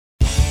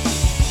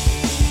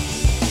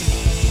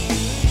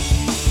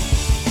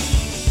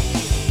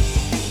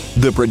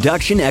The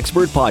Production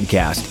Expert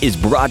Podcast is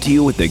brought to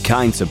you with the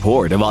kind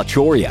support of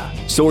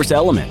Arturia, Source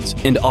Elements,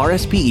 and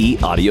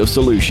RSPE Audio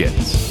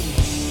Solutions.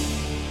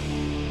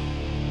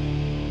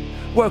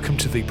 Welcome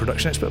to the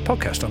Production Expert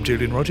Podcast. I'm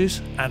Julian Rogers,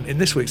 and in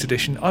this week's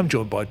edition, I'm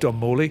joined by Dom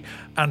Morley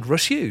and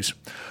Russ Hughes.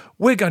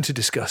 We're going to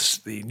discuss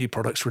the new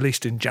products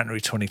released in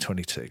January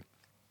 2022.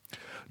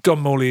 Dom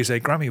Morley is a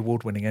Grammy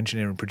Award-winning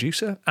engineer and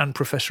producer and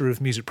Professor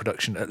of Music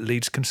Production at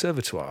Leeds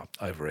Conservatoire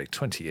over a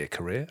 20-year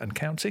career and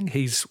counting.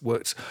 He's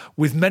worked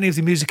with many of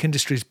the music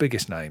industry's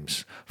biggest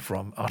names,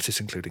 from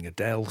artists including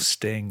Adele,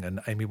 Sting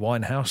and Amy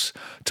Winehouse,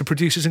 to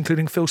producers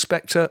including Phil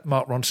Spector,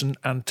 Mark Ronson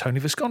and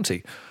Tony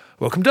Visconti.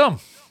 Welcome,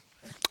 Dom.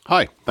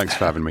 Hi, thanks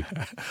for having me.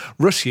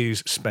 Russ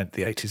Hughes spent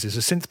the 80s as a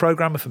synth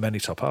programmer for many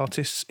top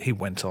artists. He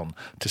went on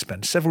to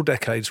spend several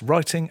decades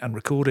writing and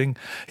recording.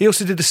 He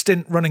also did a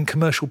stint running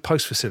commercial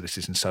post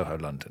facilities in Soho,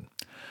 London.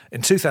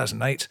 In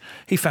 2008,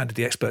 he founded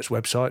the Experts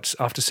websites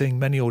after seeing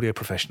many audio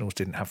professionals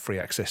didn't have free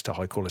access to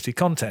high-quality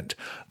content.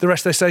 The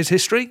rest, they say, is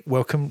history.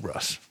 Welcome,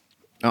 Russ.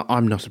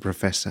 I'm not a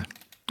professor.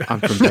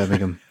 I'm from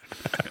Birmingham.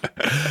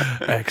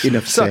 Excellent.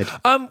 Enough said.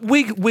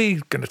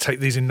 We're going to take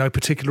these in no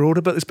particular order,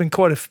 but there's been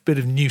quite a bit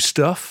of new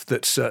stuff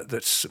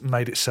that's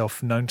made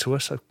itself known to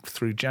us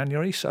through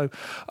January. So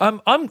I'm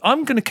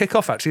going to kick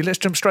off. Actually, let's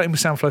jump straight in with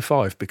Soundflow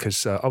 5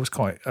 because I was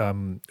quite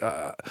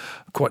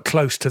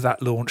close to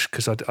that launch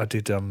because I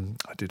did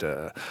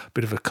a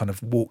bit of a kind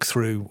of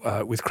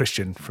walkthrough with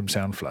Christian from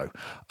Soundflow.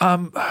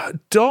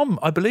 Dom,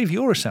 I believe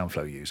you're a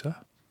Soundflow user.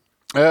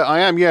 I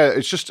am, yeah.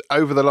 It's just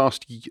over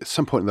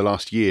some point in the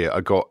last year,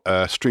 I got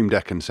Stream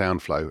Deck and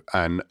Soundflow,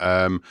 and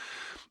I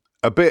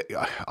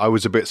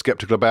was a bit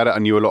skeptical about it. I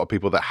knew a lot of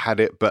people that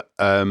had it, but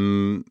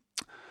I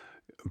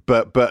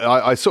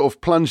sort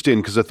of plunged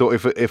in because I thought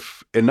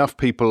if enough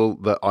people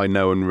that I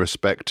know and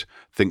respect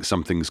think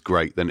something's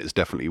great, then it's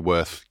definitely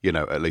worth,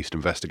 at least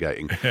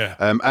investigating. Yeah.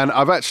 And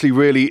I've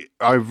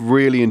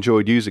really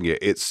enjoyed using it.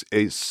 It's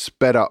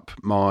sped up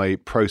my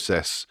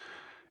process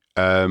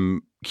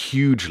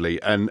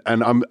hugely, and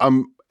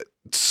I'm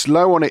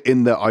slow on it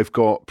in that I've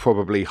got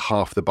probably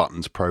half the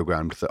buttons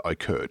programmed that I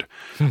could,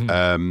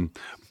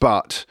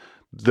 but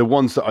the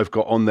ones that I've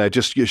got on there,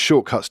 just your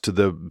shortcuts to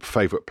the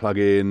favorite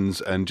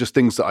plugins and just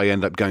things that I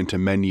end up going to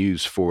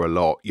menus for a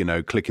lot,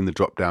 clicking the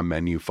drop down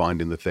menu,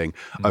 finding the thing.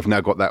 I've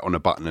now got that on a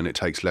button and it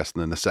takes less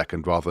than a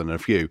second rather than a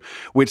few,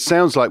 which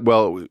sounds like,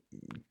 well,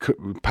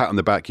 pat on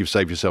the back, you've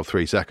saved yourself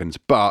 3 seconds,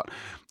 but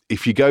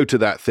if you go to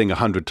that thing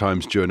 100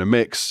 times during a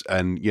mix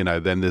and,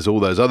 then there's all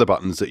those other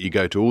buttons that you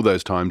go to all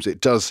those times,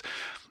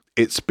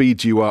 it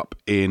speeds you up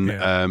in...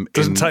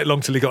 Doesn't take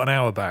long till you got an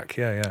hour back.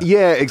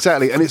 Yeah,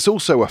 exactly. And it's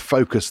also a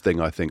focus thing,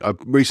 I think. I've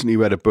recently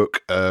read a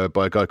book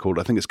by a guy called,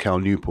 I think it's Cal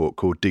Newport,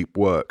 called Deep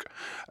Work,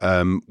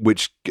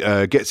 which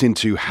gets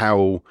into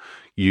how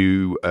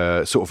you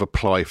sort of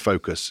apply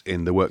focus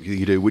in the work that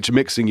you do, which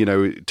mixing,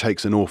 it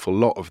takes an awful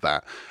lot of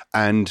that.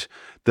 And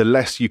the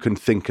less you can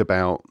think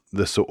about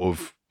the sort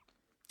of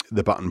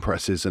the button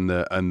presses and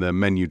the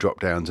menu drop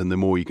downs, and the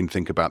more you can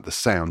think about the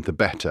sound, the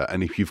better.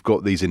 And if you've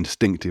got these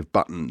instinctive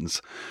buttons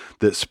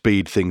that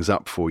speed things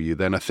up for you,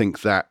 then I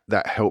think that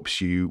helps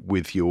you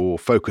with your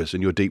focus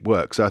and your deep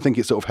work. So I think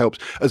it sort of helps,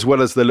 as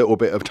well as the little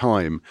bit of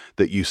time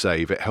that you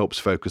save, it helps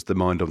focus the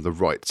mind on the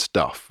right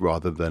stuff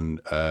rather than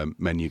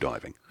menu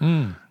diving.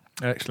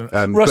 Excellent.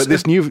 Russ, but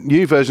this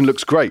new version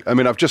looks great. I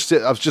mean, I've just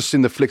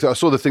seen the flick. I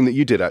saw the thing that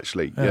you did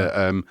actually,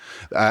 and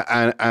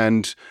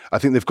I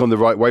think they've gone the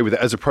right way with it.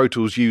 As a Pro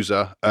Tools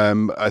user,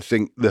 I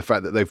think the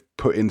fact that they've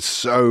put in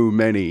so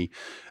many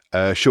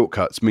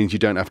shortcuts means you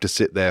don't have to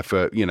sit there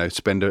for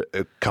spend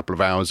a couple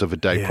of hours of a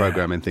day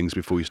programming things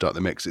before you start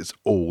the mix. It's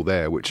all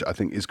there, which I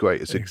think is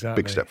great. It's a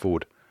big step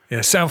forward. Yeah,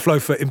 Soundflow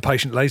for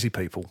impatient, lazy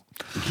people.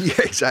 Yeah,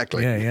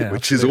 exactly. Yeah,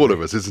 which is all of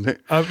us, isn't it?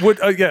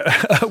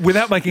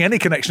 Without making any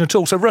connection at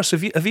all. So, Russ,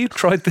 have you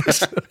tried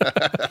this?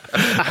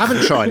 I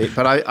haven't tried it,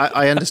 but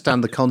I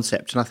understand the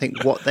concept, and I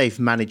think what they've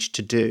managed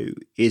to do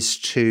is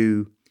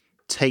to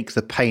take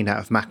the pain out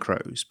of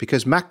macros,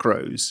 because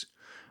macros.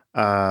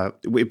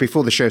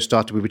 Before the show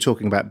started, we were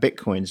talking about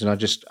bitcoins, and I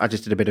just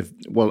did a bit of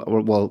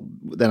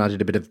then I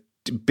did a bit of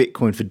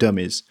Bitcoin for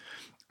Dummies,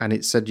 and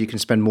it said you can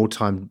spend more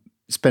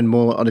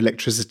on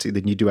electricity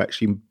than you do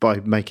actually by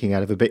making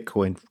out of a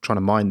Bitcoin, trying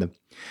to mine them.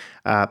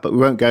 But we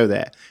won't go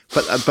there.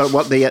 But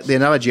what the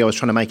analogy I was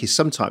trying to make is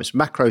sometimes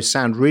macros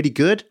sound really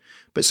good,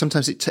 but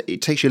sometimes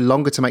it takes you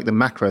longer to make the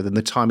macro than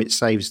the time it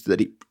saves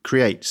that it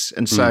creates.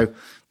 And so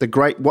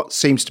what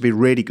seems to be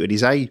really good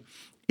is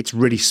it's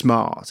really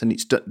smart, and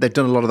they've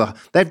done a lot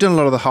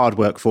of the hard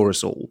work for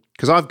us all.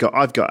 Because I've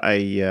got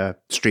a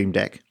Stream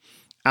Deck,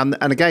 and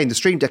again the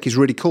Stream Deck is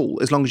really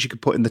cool as long as you can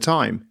put in the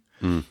time.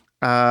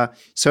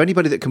 So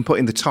anybody that can put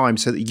in the time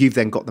so that you've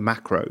then got the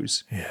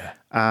macros.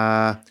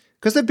 Yeah.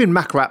 Because there've been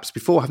macro apps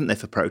before, haven't there,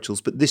 for Pro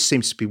Tools? But this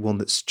seems to be one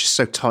that's just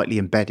so tightly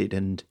embedded.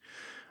 And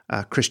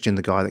Christian,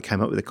 the guy that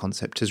came up with the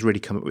concept, has really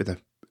come up with a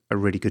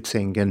really good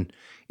thing. And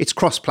it's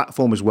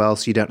cross-platform as well,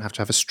 so you don't have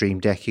to have a Stream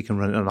Deck. You can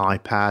run it on an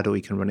iPad, or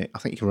you can run it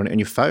on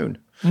your phone.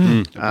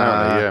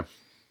 Apparently,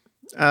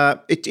 yeah.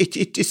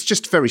 It's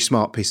just a very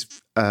smart piece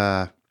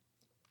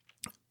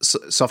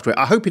software.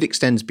 I hope it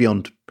extends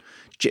beyond,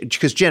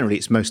 because generally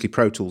it's mostly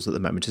Pro Tools at the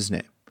moment, isn't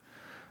it?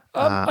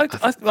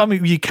 I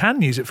mean, you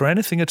can use it for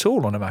anything at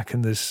all on a Mac,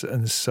 and there's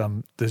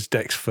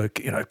decks for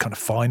kind of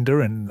Finder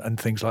and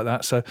things like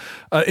that. So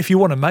if you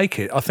want to make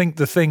it, I think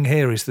the thing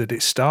here is that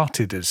it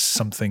started as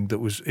something that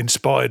was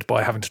inspired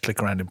by having to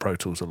click around in Pro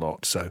Tools a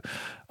lot. So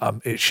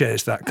it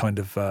shares that kind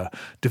of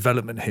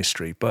development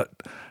history, but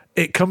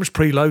it comes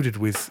preloaded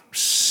with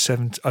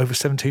over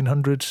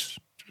 1,700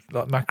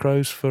 like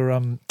macros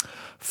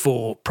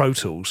for Pro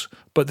Tools,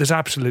 but there's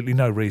absolutely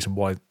no reason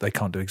why they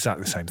can't do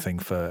exactly the same thing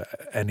for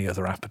any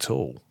other app at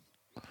all,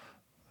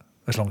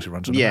 as long as it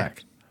runs on a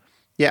Mac.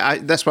 Yeah,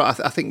 that's what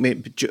I think.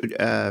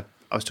 I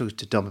was talking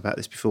to Dom about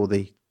this before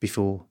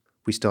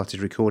we started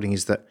recording.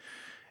 Is that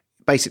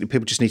basically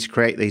people just need to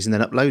create these and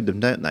then upload them,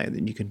 don't they? And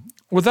then you can.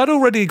 Well, that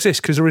already exists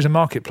because there is a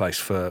marketplace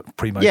for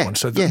pre-made ones.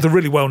 So the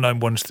really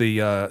well-known ones, the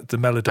Melodyne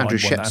one that Andrew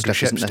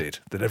Sheps did,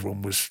 that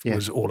everyone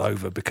was all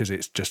over because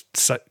it's just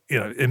so,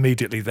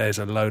 immediately there's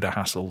a load of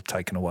hassle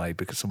taken away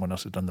because someone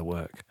else has done the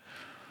work.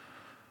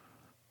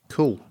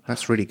 Cool,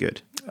 that's really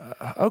good.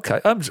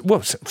 Okay. Well,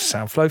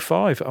 SoundFlow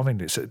 5. I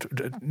mean, it's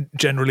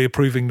generally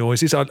approving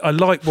noises. I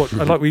like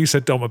what you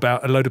said, Dom,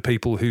 about a load of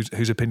people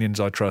whose opinions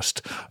I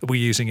trust were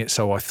using it,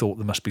 so I thought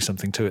there must be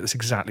something to it. That's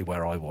exactly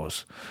where I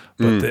was.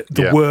 But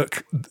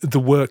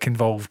the work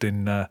involved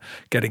in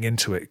getting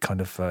into it kind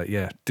of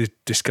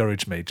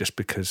discouraged me, just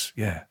because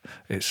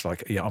it's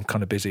like I'm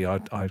kind of busy. I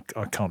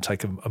can't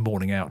take a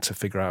morning out to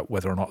figure out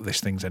whether or not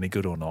this thing's any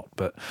good or not.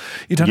 But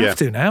you don't have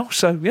to now.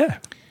 So Yeah,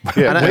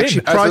 and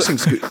actually,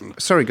 pricing's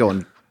good. Sorry, go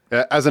on.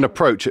 As an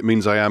approach, it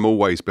means I am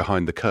always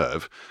behind the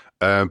curve,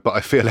 but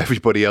I feel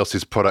everybody else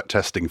is product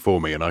testing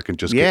for me, and I can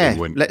just get in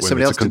when let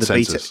somebody else it's a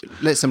consensus.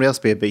 Let somebody else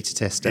be a beta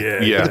tester.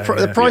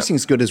 The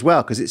pricing's good as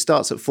well because it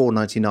starts at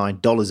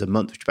 $4.99 a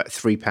month, which is about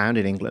 £3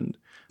 in England,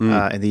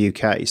 in the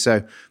UK.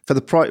 So for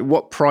the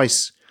what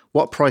price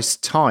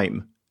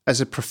time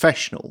as a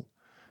professional,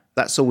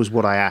 that's always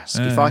what I ask.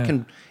 If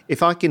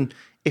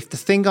the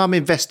thing I'm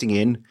investing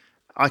in,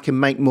 I can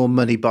make more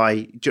money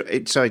by.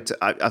 So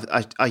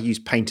I use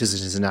painters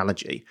as an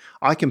analogy.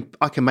 I can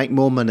make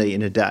more money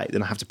in a day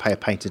than I have to pay a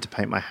painter to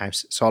paint my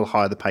house. So I'll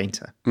hire the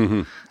painter.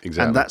 Mm-hmm,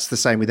 exactly. And that's the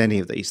same with any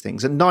of these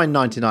things. And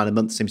 $9.99 a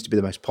month seems to be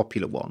the most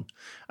popular one.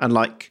 And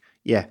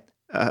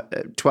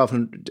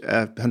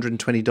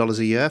 $1,220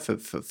 a year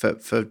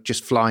for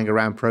just flying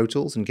around Pro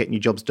Tools and getting your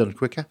jobs done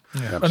quicker.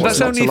 Yeah. And that's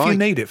only if you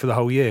need it for the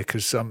whole year,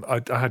 because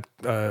I had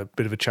a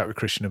bit of a chat with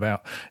Christian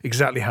about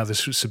exactly how the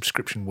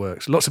subscription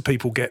works. Lots of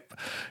people get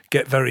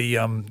very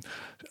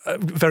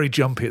very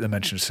jumpy at the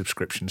mention of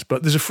subscriptions,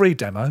 but there's a free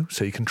demo,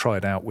 so you can try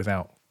it out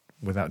without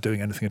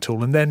doing anything at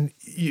all. And then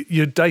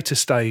your data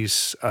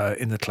stays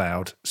in the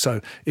cloud. So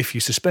if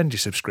you suspend your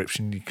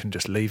subscription, you can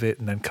just leave it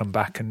and then come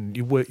back and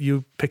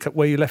you pick up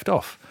where you left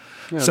off.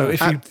 Yeah, so if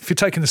you're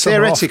taking the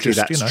summer off, theoretically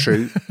that's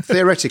true.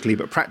 Theoretically,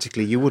 but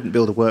practically you wouldn't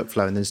build a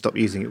workflow and then stop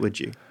using it, would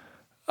you?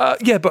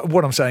 But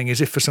what I'm saying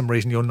is if for some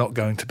reason you're not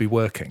going to be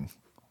working.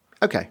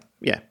 Okay,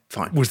 yeah,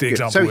 fine. Was the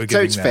example we're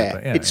giving it's there.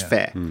 Fair. It's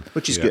fair,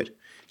 which is good.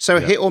 So a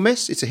hit or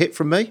miss? It's a hit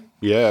from me.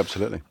 Yeah,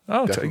 absolutely.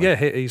 Oh,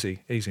 hit easy,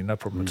 no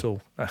problem at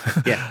all.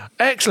 Yeah,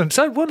 excellent.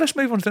 So, let's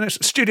move on to the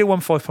next. Studio One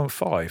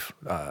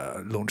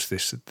 5.5 launched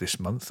this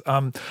month.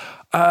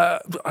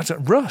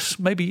 Russ,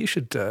 maybe you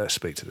should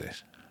speak to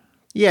this.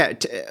 Yeah,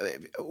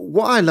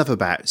 what I love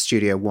about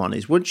Studio One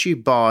is once you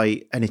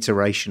buy an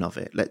iteration of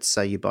it, let's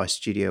say you buy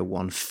Studio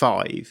One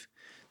 5,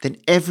 then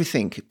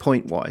everything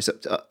point-wise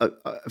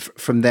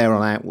from there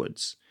on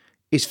outwards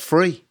is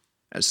free.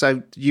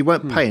 So you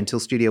won't pay until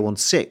Studio One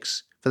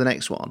 6 for the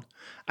next one.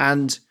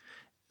 And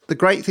the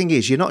great thing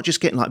is you're not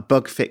just getting like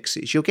bug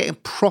fixes, you're getting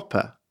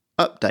proper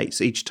updates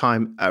each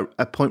time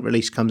a point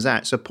release comes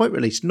out. So point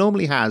release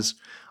normally has,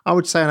 I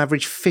would say on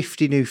average,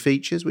 50 new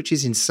features, which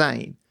is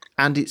insane.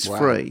 And it's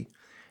free.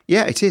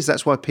 Yeah, it is.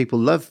 That's why people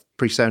love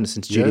PreSonus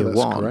and Studio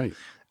One. Great.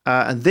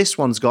 And this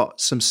one's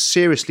got some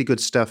seriously good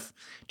stuff.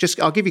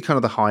 I'll give you kind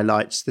of the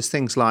highlights. There's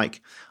things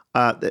like,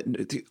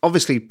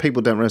 obviously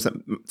people don't realize that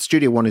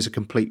Studio One is a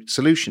complete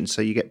solution.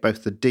 So you get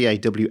both the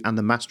DAW and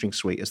the mastering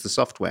suite as the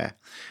software.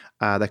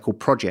 They're called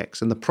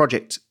projects. And the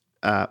project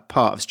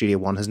part of Studio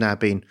One has now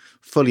been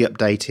fully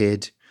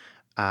updated,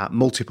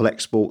 multiple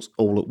exports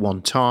all at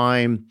one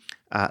time,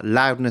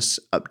 loudness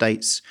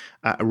updates,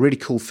 a really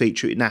cool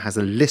feature. It now has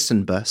a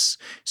listen bus.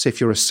 So if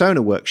you're a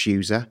Sonarworks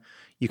user,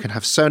 you can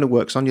have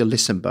Sonarworks on your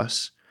listen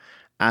bus.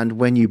 And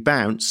when you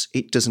bounce,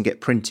 it doesn't get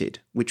printed,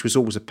 which was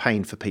always a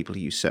pain for people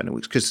who use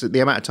Sonarworks, because the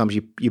amount of times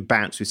you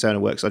bounce with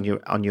Sonarworks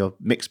on your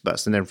mix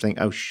bus and then think,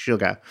 oh,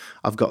 sugar,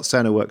 I've got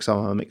Sonarworks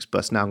on my mix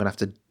bus, now I'm going to have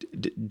to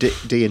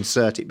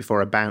de-insert it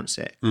before I bounce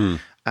it.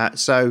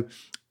 So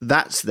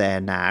that's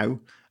there now.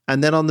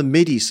 And then on the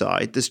MIDI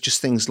side, there's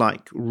just things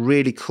like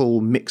really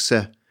cool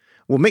mixer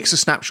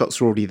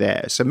snapshots are already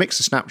there. So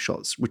mixer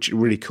snapshots, which are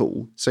really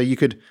cool. So you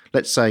could,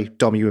 let's say,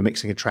 Dom, you were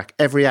mixing a track.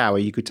 Every hour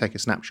you could take a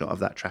snapshot of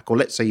that track. Or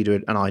let's say you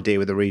do an idea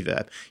with a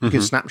reverb. You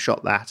can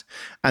snapshot that,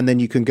 and then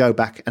you can go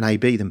back and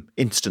A/B them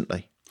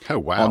instantly. Oh,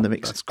 wow. On the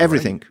mix. That's great.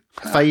 Everything.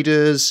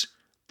 Faders,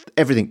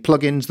 everything,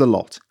 plugins, the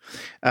lot.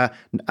 And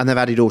they've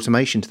added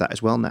automation to that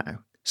as well now.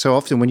 So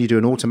often when you do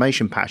an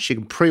automation patch, you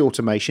can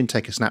pre-automation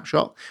take a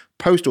snapshot,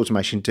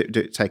 post-automation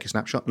take a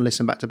snapshot, and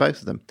listen back to both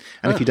of them.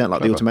 And if you don't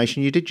like the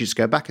automation you just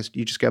go back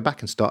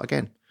and start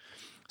again.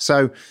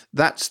 So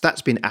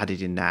that's been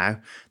added in now.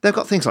 They've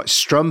got things like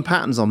strum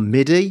patterns on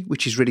MIDI,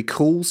 which is really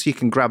cool. So you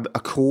can grab a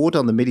chord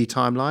on the MIDI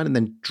timeline and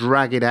then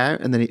drag it out,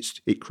 and then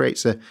it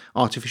creates an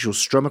artificial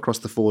strum across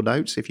the 4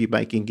 notes if you're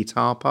making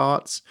guitar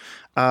parts.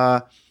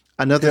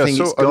 Another thing,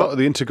 a lot of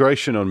the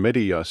integration on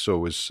MIDI I saw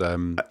was.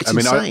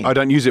 insane. I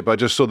don't use it,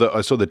 but I saw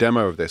the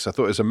demo of this. I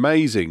thought it was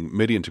amazing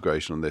MIDI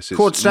integration on this.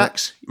 Chord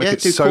stacks, make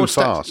it so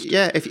fast. Stacks.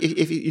 Yeah, if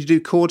you do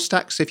chord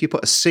stacks, if you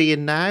put a C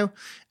in now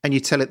and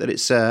you tell it that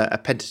it's a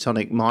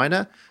pentatonic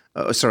minor,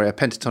 a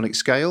pentatonic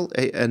scale,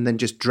 and then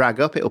just drag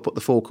up, it'll put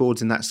the 4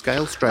 chords in that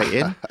scale straight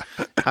in.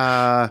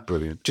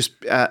 Brilliant.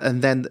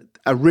 And then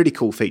a really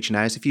cool feature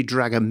now is if you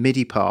drag a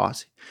MIDI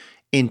part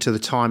into the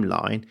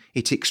timeline,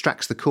 it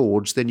extracts the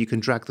chords, then you can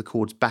drag the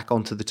chords back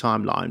onto the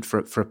timeline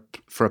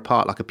for a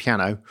part like a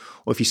piano,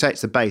 or if you say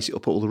it's the bass,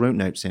 it'll put all the root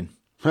notes in.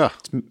 Huh.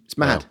 It's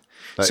mad.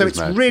 Wow. So it's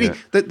mad, really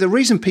yeah. the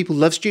reason people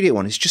love Studio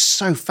One is just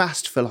so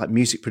fast for like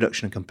music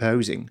production and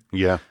composing.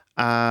 Yeah.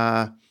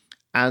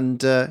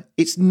 And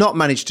it's not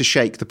managed to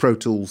shake the Pro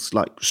Tools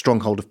like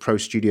stronghold of Pro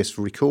Studios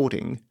for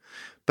recording,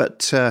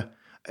 but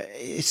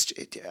it's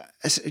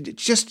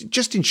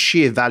just in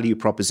sheer value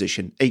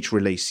proposition. Each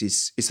release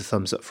is a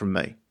thumbs up from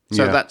me.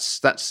 So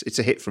that's it's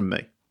a hit from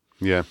me.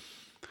 Yeah.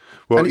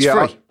 Well, and it's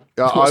free.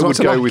 I would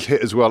go with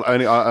hit as well.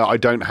 Only I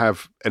don't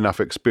have enough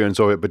experience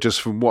of it, but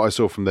just from what I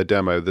saw from the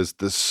demo,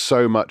 there's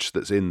so much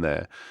that's in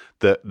there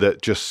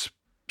that just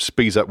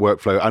speeds up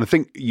workflow. And I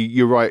think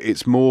you're right. It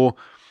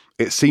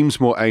seems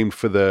more aimed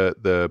for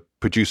the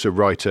producer,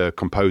 writer,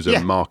 composer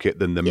market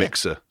than the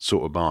mixer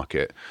sort of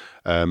market.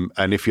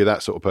 And if you're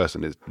that sort of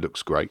person, it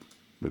looks great.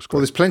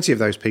 Well, there's plenty of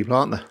those people,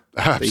 aren't there?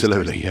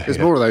 Absolutely, yeah. There's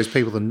more of those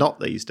people than not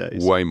these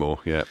days. Way more,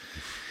 yeah.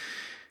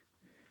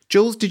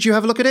 Jules, did you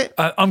have a look at it?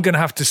 I'm going to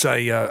have to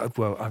say, I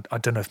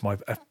don't know if my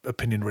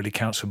opinion really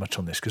counts for much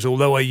on this, because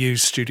although I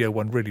use Studio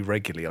One really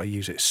regularly, I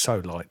use it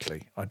so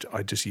lightly.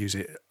 I just use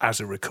it as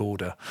a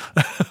recorder.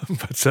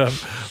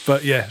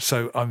 but yeah,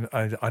 so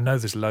I know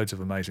there's loads of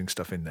amazing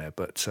stuff in there.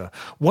 But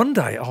one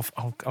day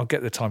I'll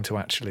get the time to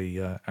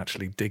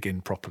actually dig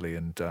in properly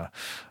and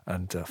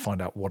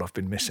find out what I've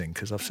been missing,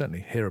 because I've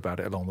certainly hear about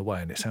it along the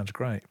way, and it sounds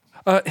great.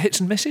 Hits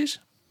and misses?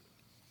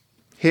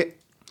 Hit.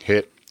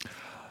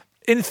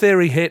 In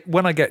theory, hit.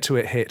 When I get to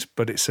it, hit.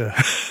 But it's a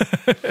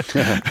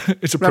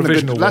it's a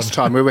provisional one. Last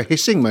time we were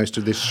hissing most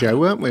of this show,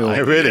 weren't we?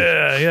 Oh, really?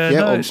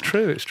 Yeah. It's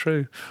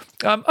true.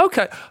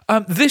 Okay.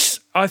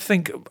 This I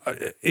think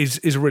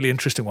is a really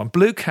interesting one.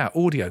 Blue Cat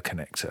audio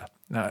connector.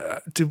 Now,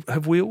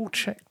 have we all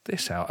checked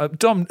this out?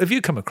 Dom, have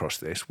you come across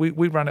this? We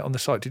ran it on the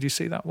site. Did you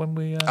see that when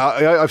we?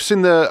 I've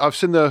seen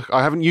the.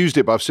 I haven't used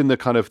it, but I've seen the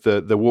kind of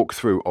the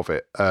walkthrough of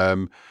it.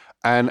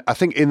 And I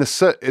think in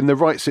the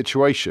right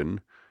situation,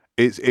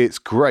 it's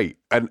great,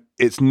 and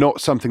it's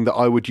not something that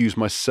I would use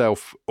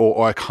myself,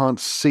 or I can't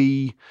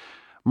see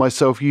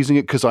myself using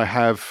it, because I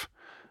have.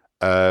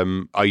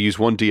 I use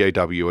one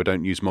DAW. I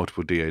don't use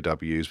multiple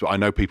DAWs, but I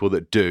know people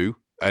that do,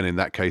 and in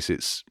that case,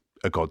 it's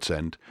a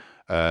godsend.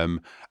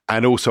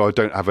 And also, I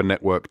don't have a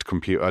networked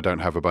computer. I don't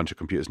have a bunch of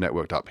computers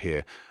networked up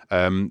here,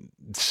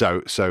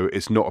 so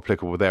it's not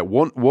applicable there.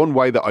 One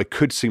way that I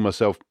could see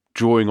myself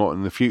drawing on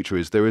in the future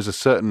is there is a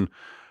certain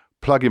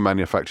plugin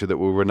manufacturer that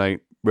will remain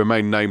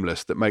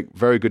nameless that make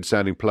very good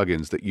sounding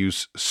plugins that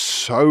use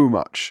so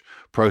much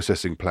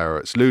processing power.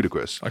 It's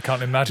ludicrous. I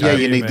can't imagine. Yeah,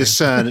 you need the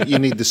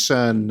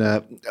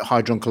CERN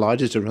Hadron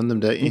Collider to run them,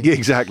 don't you? Yeah,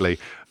 exactly.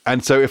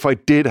 And so if I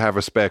did have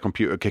a spare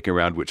computer kicking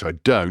around, which I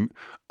don't,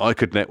 I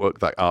could network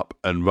that up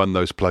and run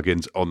those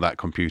plugins on that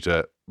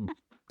computer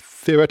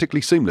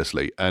theoretically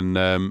seamlessly.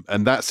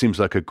 And that seems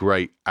like a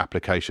great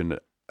application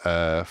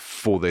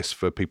for this,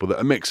 for people that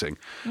are mixing.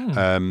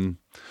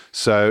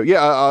 So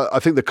yeah, I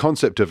think the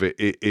concept of it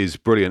is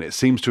brilliant. It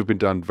seems to have been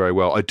done very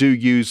well. I do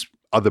use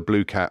other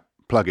Blue Cat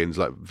plugins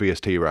like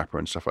VST Wrapper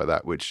and stuff like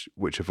that,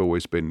 which have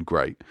always been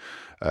great,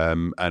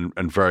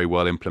 and very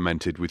well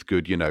implemented with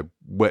good,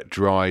 wet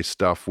dry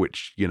stuff,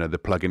 which the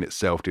plugin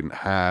itself didn't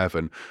have,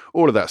 and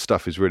all of that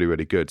stuff is really,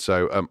 really good.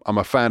 So I'm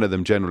a fan of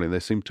them generally, and they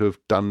seem to have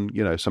done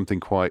something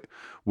quite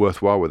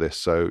worthwhile with this.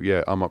 So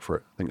yeah, I'm up for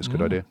it. I think it's a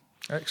good idea.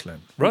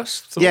 Excellent.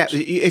 Russ, thoughts? Yeah,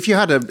 if you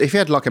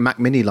had like a Mac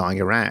Mini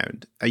lying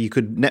around, you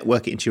could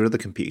network it into your other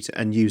computer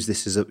and use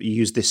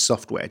this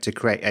software to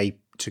create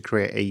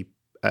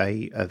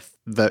a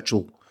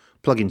virtual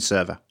plugin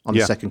server on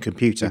the second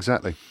computer.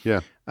 Exactly. Yeah.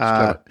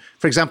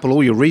 For example,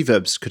 all your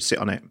reverbs could sit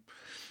on it.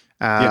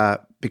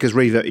 Because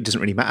reverb, it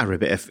doesn't really matter a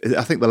bit.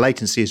 I think the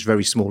latency is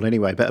very small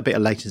anyway, but a bit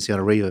of latency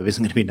on a reverb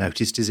isn't going to be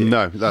noticed, is it?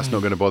 No, that's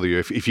not going to bother you.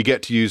 If you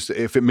get to use,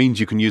 if it means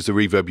you can use the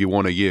reverb you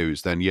want to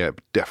use, then yeah,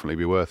 definitely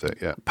be worth it.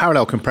 Yeah.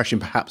 Parallel compression,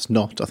 perhaps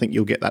not. I think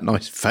you'll get that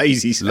nice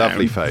phasey sound.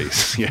 Lovely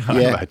phase. Yeah, I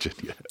imagine.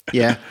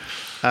 Yeah.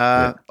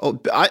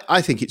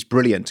 I think it's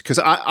brilliant because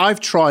I've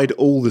tried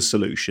all the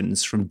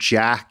solutions from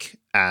Jack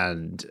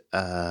and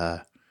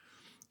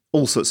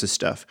all sorts of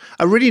stuff.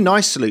 A really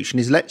nice solution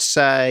is let's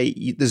say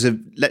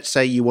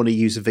you want to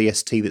use a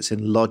VST that's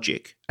in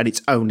Logic and it's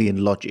only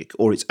in Logic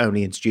or it's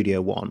only in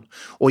Studio One,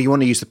 or you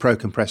want to use the Pro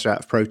Compressor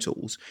out of Pro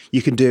Tools.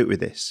 You can do it with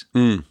this.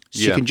 You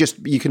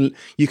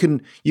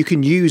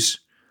can use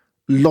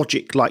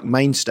Logic like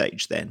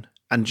MainStage then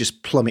and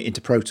just plumb it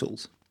into Pro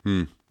Tools.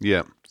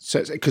 Yeah.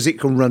 So because it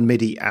can run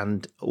MIDI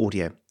and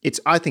audio.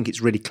 I think it's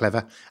really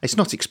clever. It's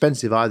not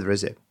expensive either,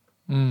 is it?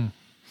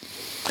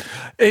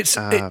 It's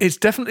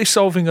definitely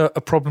solving a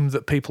problem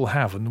that people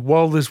have, and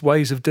while there's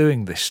ways of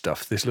doing this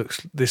stuff, this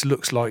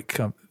looks like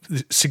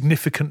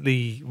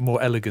significantly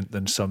more elegant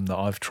than some that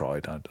I've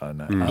tried. I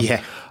know. We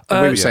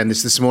were saying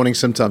this morning.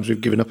 Sometimes we've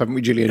given up, haven't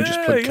we, Julian?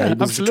 Just plug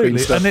cables between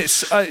stuff. And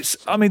it's.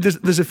 I mean,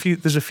 there's a few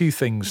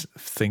things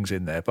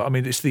in there, but I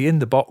mean, it's the in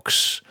the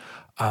box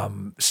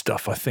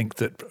stuff. I think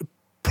that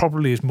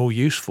probably is more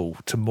useful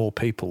to more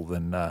people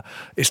than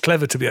it's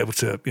clever to be able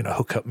to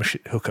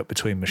hook up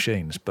between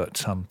machines,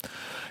 but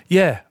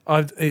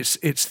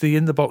it's the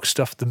in the box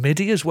stuff, the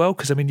MIDI as well,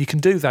 because I mean you can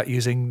do that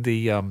using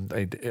the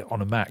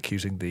on a Mac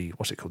using the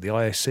what's it called, the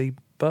IAC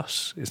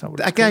bus, is that what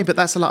it's again called? But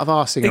that's a lot of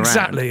arsing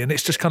exactly around. And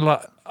it's just kind of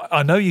like,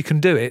 I know you can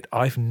do it,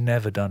 I've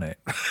never done it.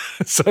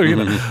 So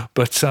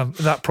but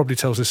that probably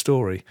tells a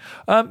story.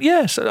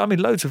 So I mean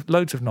loads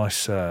of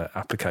nice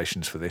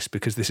applications for this,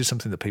 because this is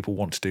something that people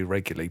want to do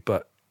regularly,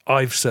 but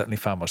I've certainly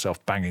found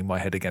myself banging my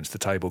head against the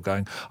table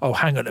going, oh,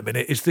 hang on a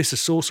minute, is this a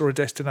source or a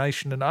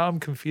destination? And I'm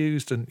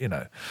confused, and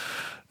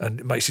and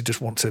it makes you just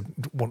want a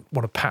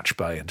patch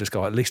bay and just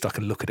go, at least I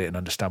can look at it and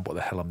understand what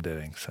the hell I'm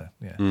doing. So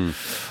yeah.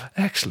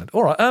 Excellent.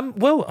 All right.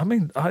 Well, I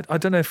mean, I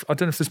don't know if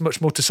there's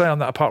much more to say on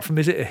that apart from,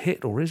 is it a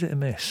hit or is it a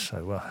miss?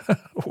 So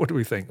what do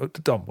we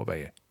think? Dom, what about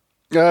you?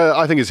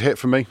 I think it's a hit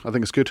for me. I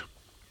think it's good.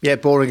 Yeah,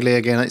 boringly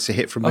again, it's a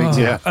hit from me.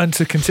 Yeah. And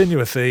to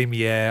continue a theme,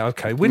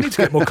 okay, we need to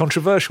get more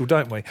controversial,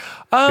 don't we?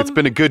 It's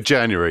been a good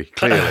January,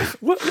 clearly.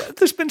 Well,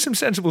 there's been some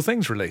sensible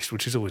things released,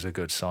 which is always a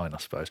good sign, I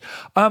suppose.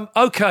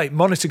 Okay,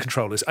 monitor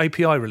controllers.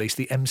 API released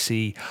the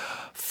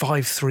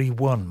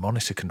MC531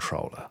 monitor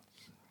controller.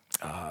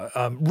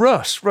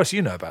 Russ,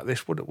 you know about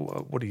this.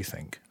 What do you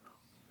think?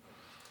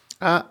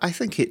 I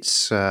think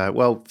it's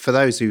for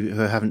those who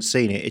haven't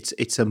seen it,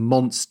 it's a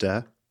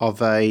monster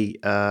of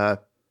a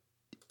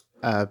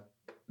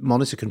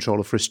monitor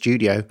controller for a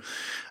studio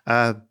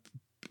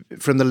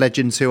from the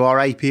legends who are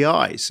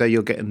API. So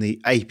you're getting the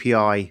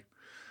API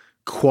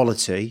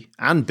quality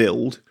and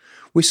build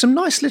with some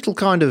nice little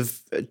kind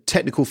of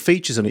technical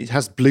features on it. It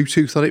has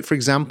Bluetooth on it, for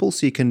example,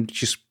 so you can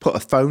just put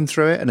a phone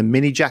through it and a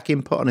mini jack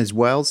input on as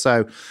well.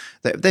 So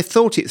they've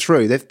thought it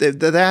through.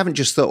 They haven't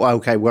just thought, well,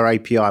 okay, we're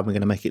API and we're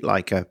going to make it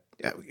like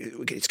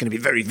it's going to be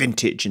very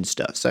vintage and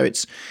stuff. So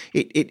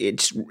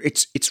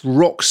it's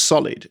rock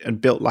solid and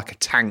built like a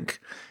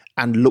tank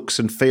and looks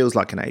and feels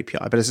like an API.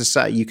 But as I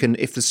say, you can,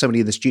 if there's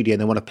somebody in the studio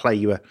and they want to play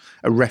you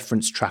a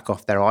reference track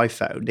off their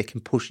iPhone,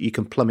 you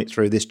can plumb it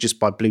through this just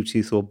by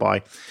Bluetooth or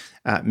by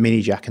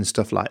mini jack and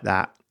stuff like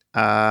that.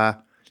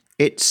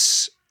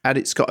 It's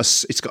got a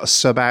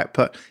sub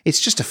output.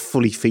 It's just a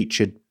fully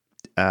featured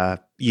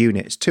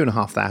unit. It's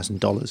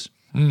 $2,500.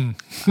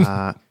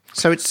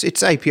 So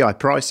it's API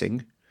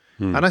pricing.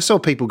 And I saw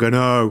people go,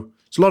 no,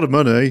 it's a lot of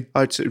money.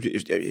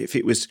 If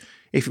it was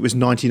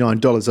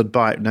 $99, I'd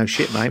buy it. No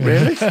shit, mate.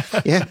 Really?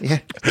 yeah.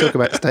 Talk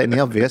about stating the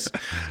obvious.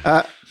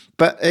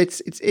 But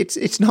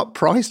it's not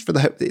priced for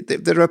that.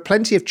 There are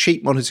plenty of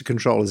cheap monitor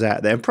controllers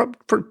out there, and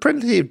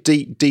plenty of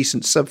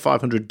decent sub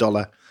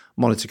 $500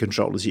 monitor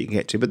controllers you can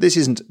get to. But this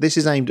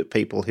is aimed at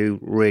people who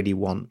really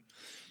want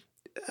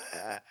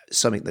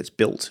something that's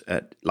built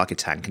like a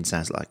tank and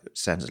sounds like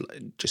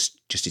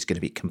just is going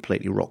to be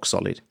completely rock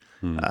solid.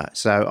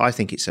 So I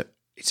think it's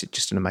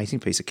just an amazing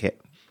piece of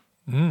kit.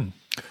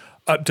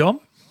 Dom?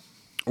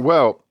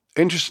 Well,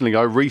 interestingly,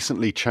 I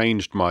recently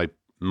changed my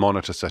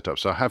monitor setup.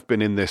 So I have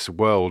been in this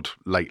world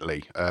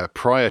lately.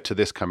 Prior to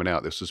this coming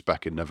out, this was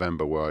back in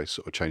November where I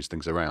sort of changed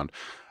things around.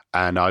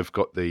 And I've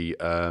got the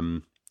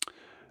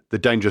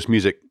Dangerous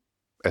Music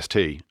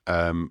ST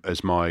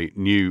as my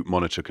new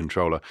monitor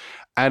controller.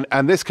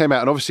 And this came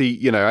out, and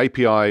obviously,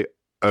 API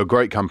are a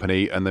great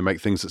company and they make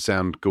things that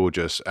sound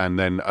gorgeous. And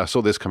then I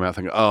saw this come out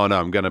thinking, oh no,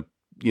 I'm going to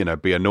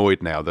be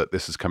annoyed now that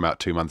this has come out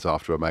 2 months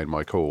after I made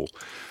my call.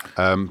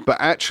 But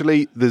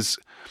actually,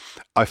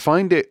 I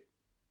find it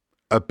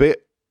a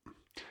bit,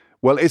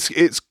 well,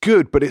 it's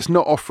good, but it's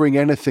not offering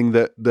anything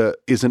that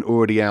isn't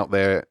already out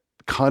there,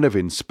 kind of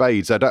in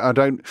spades.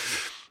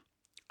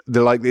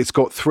 It's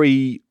got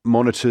 3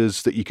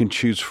 monitors that you can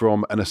choose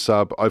from and a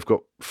sub. I've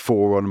got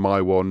 4 on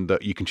my one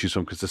that you can choose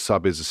from because the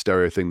sub is a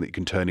stereo thing that you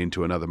can turn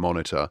into another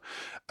monitor.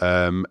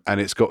 And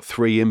it's got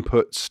 3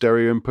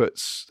 stereo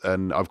inputs,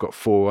 and I've got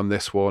 4 on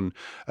this one.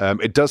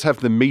 It does have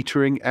the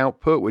metering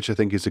output, which I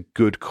think is a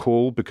good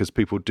call because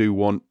people do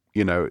want,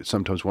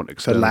 sometimes want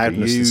external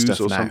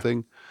use or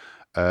something.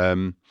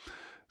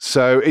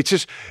 So it's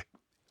just,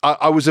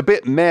 I was a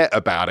bit meh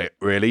about it,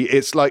 really.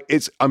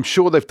 I'm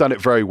sure they've done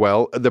it very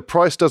well. The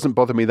price doesn't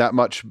bother me that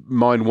much.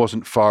 Mine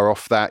wasn't far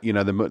off that. You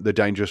know, the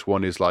Dangerous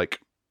one is like,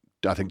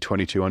 I think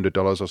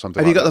 $2,200 or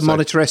something. Have you got the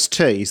Monitor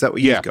ST? Is that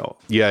what you've got?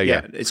 Yeah.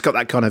 It's got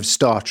that kind of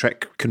Star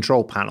Trek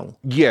control panel.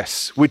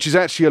 Yes, which is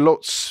actually a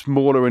lot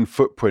smaller in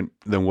footprint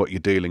than what you're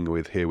dealing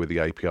with here with the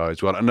API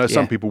as well. I know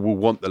some people will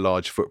want the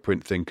large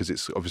footprint thing because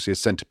it's obviously a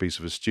centerpiece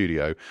of a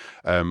studio,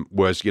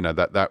 whereas, you know,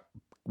 that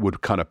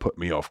would kind of put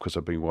me off because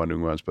I've been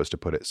wondering where I'm supposed to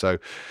put it. So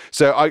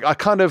I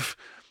kind of...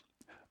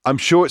 I'm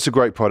sure it's a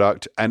great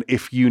product, and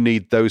if you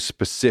need those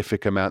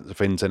specific amounts of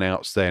ins and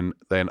outs, then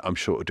I'm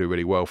sure it'll do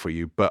really well for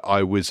you. But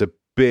I was a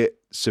bit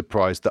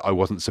surprised that I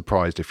wasn't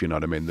surprised, if you know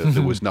what I mean, that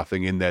there was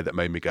nothing in there that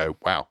made me go,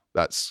 wow,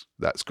 that's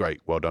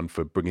great. Well done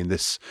for bringing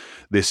this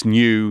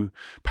new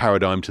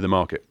paradigm to the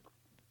market.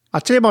 I'll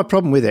tell you my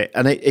problem with it,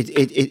 and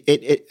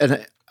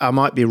and I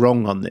might be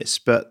wrong on this,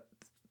 but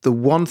the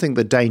one thing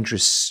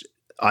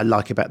I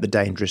like about the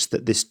Dangerous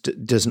that this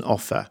doesn't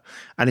offer,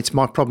 and it's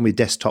my problem with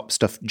desktop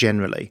stuff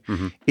generally,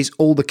 is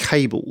all the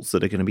cables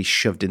that are going to be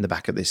shoved in the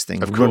back of this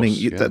thing. Of running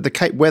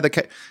course,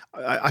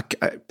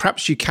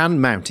 perhaps you can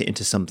mount it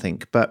into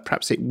something, but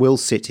perhaps it will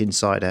sit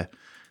inside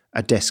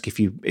a desk if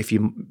you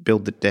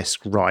build the desk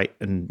right,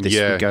 and this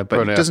would go.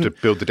 But it doesn't have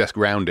to build the desk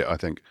around it, I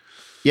think.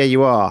 Yeah,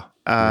 you are.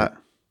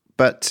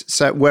 But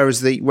so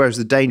whereas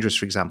the Dangerous,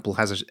 for example,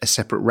 has a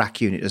separate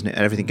rack unit, doesn't it?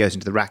 And everything goes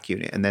into the rack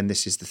unit, and then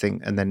this is the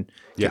thing, and then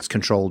it's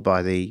controlled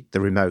by the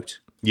remote.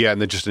 Yeah, and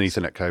then just an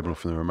Ethernet cable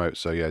from the remote.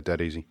 So yeah,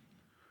 dead easy.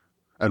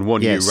 And one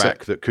new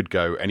rack that could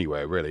go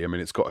anywhere, really. I mean,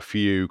 it's got a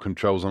few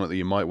controls on it that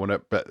you might want to,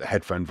 but the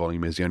headphone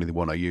volume is the only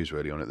one I use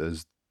really on it.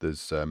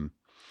 There's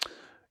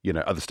you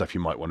know, other stuff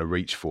you might want to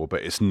reach for,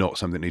 but it's not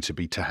something that needs to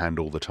be to hand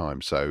all the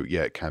time. So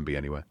yeah, it can be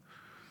anywhere.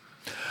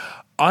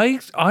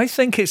 I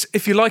think it's,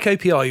 if you like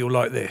API, you'll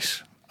like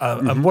this.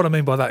 And what I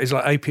mean by that is,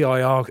 like, API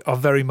are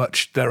very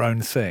much their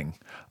own thing.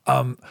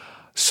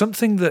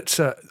 Something that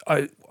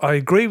I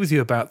agree with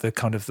you about, the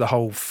kind of the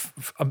whole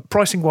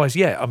pricing wise.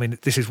 Yeah, I mean,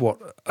 this is what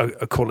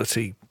a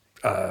quality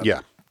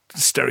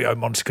stereo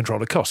monitor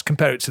controller costs.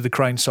 Compare it to the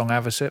Crane Song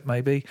Avocet,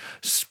 maybe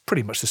it's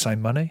pretty much the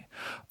same money.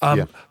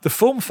 The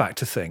form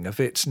factor thing of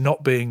it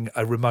not being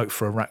a remote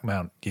for a rack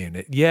mount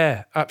unit,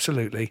 yeah,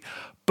 absolutely.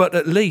 But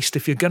at least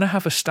if you're going to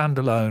have a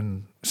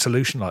standalone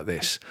solution like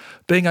this,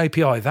 being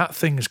API, that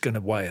thing's going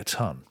to weigh a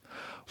ton,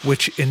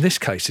 which in this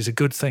case is a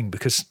good thing,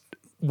 because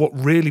what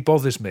really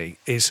bothers me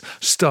is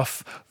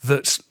stuff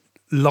that's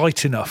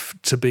light enough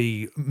to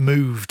be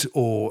moved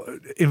or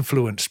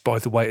influenced by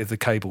the weight of the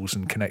cables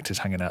and connectors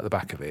hanging out the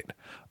back of it,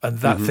 and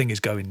that thing is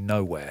going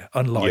nowhere.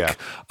 Unlike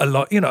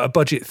a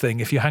budget thing,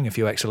 if you hang a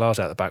few XLRs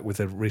out the back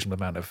with a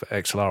reasonable amount of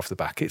XLR off the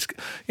back, it's,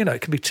 you know,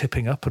 it can be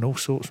tipping up and all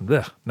sorts of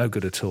no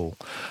good at all.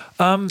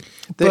 The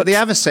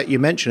Avocet you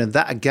mentioned, and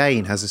that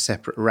again has a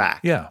separate rack.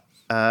 Yeah,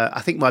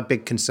 I think my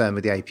big concern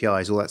with the API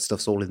is all that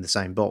stuff's all in the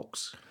same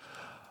box,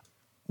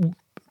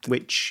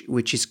 which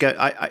is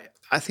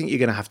I think you're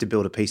going to have to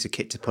build a piece of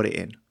kit to put it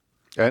in.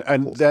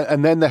 And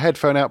then the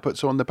headphone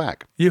outputs are on the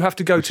back. You have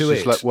to go to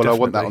it. Like, well, definitely. I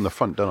want that on the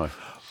front, don't I?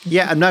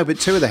 Yeah, no, but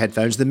two of the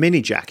headphones, the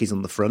mini jack is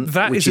on the front.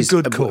 That is a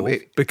good call,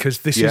 because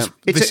this is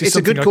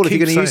a good call if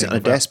you're going to use it on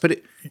a desk,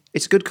 but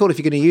it's a good call if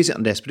you're going to use it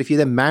on a desk. But if you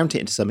then mount it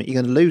into something, you're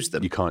going to lose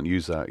them. You can't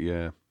use that.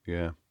 Yeah.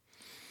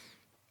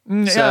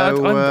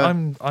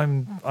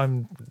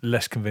 I'm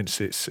less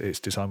convinced it's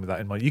designed with that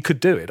in mind. You could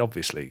do it,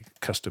 obviously,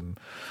 custom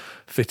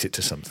fit it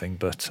to something,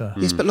 but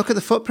yes, but look at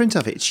the footprint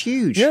of it; it's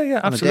huge. Yeah,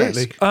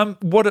 absolutely.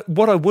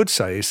 What I would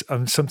say is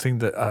something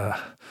that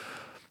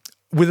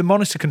with a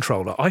monitor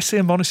controller, I see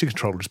a monitor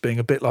controller as being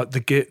a bit like the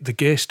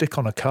gear stick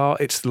on a car.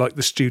 It's like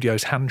the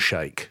studio's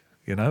handshake.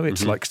 You know,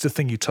 it's like, it's the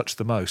thing you touch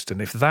the most,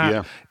 and if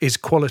that is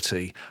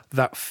quality,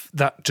 that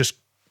just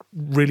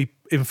really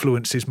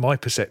influences my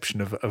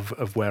perception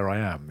of where I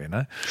am, you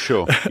know?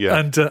 Sure,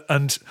 yeah.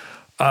 and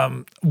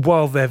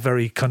while they're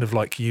very kind of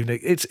like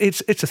unique, it's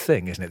a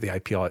thing, isn't it? The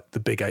API,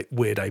 the big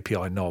weird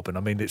API knob, and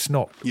I mean, it's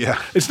not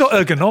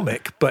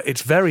ergonomic, but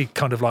it's very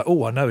kind of like,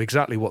 oh, I know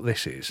exactly what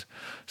this is.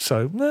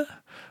 So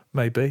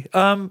maybe,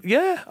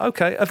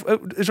 okay.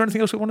 Is there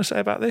anything else we want to say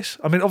about this?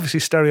 I mean,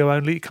 obviously stereo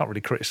only, you can't really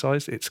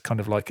criticise. It's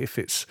kind of like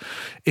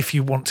if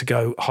you want to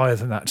go higher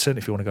than that, certainly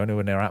if you want to go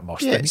anywhere near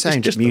Atmos, then it's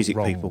aimed at music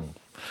people.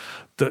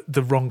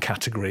 The wrong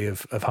category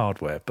of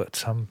hardware,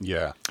 but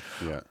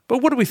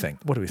But what do we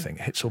think?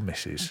 Hits or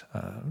misses?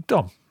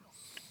 Dom?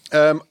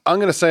 I'm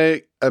going to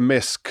say a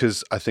miss,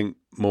 because I think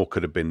more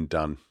could have been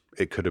done.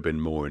 It could have been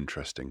more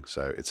interesting,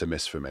 so it's a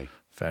miss for me.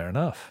 Fair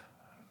enough.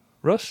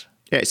 Russ?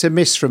 Yeah, it's a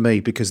miss for me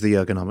because of the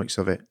ergonomics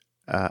of it.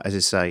 As I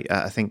say,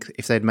 I think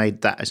if they'd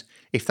made that,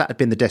 if that had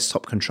been the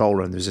desktop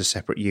controller and there was a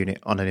separate unit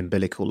on an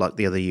umbilical like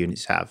the other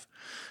units have,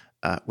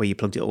 where you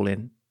plugged it all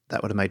in,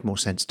 that would have made more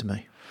sense to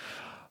me.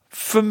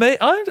 For me,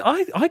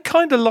 I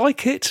kind of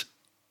like it.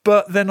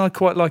 But then I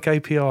quite like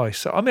API.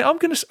 So I mean, I'm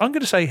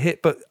gonna say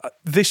hit, but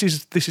this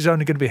is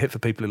only going to be a hit for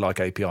people who like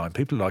API, and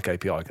people who like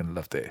API are going to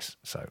love this.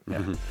 So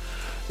yeah.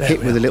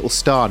 Hit with a little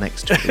star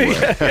next to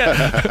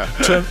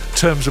it.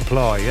 Terms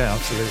apply. Yeah,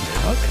 absolutely.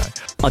 Okay.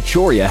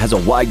 Arturia has a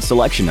wide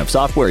selection of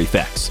software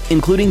effects,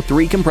 including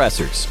 3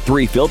 compressors,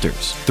 3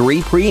 filters,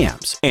 3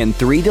 preamps, and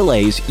 3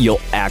 delays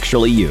you'll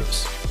actually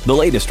use. The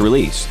latest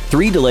release,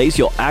 3 delays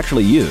you'll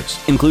actually use,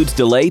 includes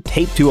Delay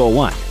Tape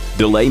 201,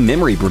 Delay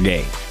Memory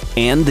Brigade,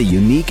 and the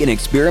unique and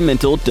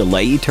experimental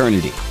Delay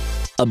Eternity.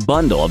 A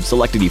bundle of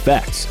selected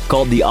effects,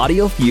 called the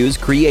AudioFuse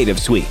Creative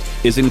Suite,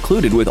 is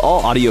included with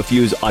all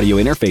AudioFuse audio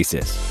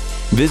interfaces.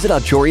 Visit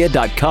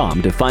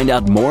Arturia.com to find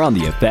out more on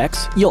the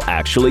effects you'll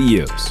actually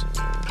use.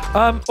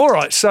 All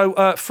right,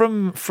 so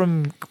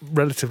from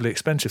relatively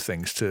expensive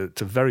things to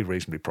very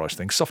reasonably priced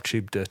things,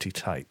 Softube Dirty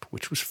Tape,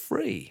 which was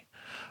free.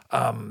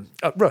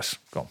 Russ,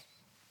 go on.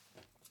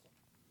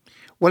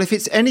 Well, if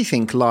it's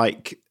anything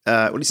like,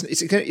 it's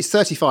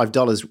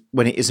 $35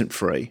 when it isn't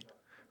free,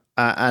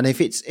 and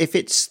if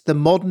it's the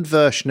modern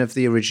version of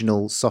the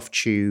original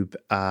Softube,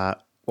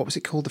 what was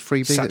it called? The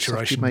freebie that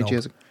Softube made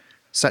years ago?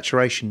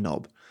 Saturation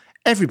knob.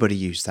 Everybody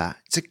used that.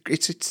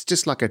 It's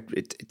just like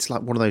it's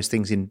like one of those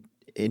things in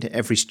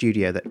every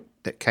studio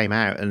that came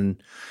out,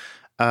 and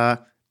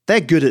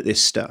they're good at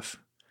this stuff.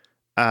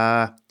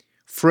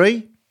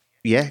 Free.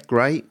 Yeah,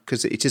 great,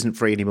 because it isn't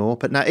free anymore.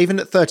 But now, even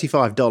at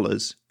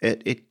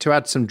 $35, to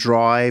add some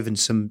drive and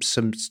some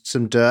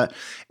dirt,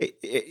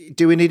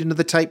 do we need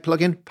another tape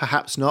plugin?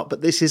 Perhaps not,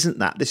 but this isn't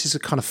that. This is a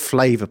kind of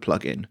flavor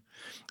plugin.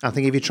 I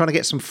think if you're trying to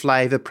get some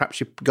flavor, perhaps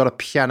you've got a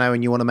piano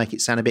and you want to make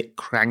it sound a bit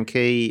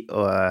cranky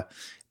or a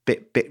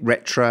bit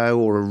retro,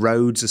 or a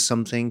Rhodes or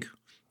something,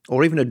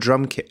 or even a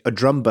drum kit, a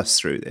drum bus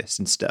through this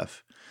and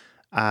stuff.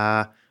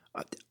 I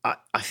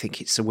think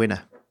it's a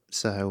winner.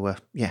 So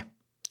yeah,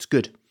 it's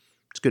good.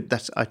 It's good.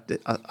 I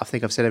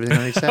think I've said everything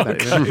I need to say about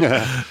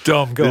it.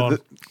 Dom, go on.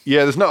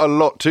 There's not a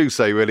lot to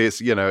say really.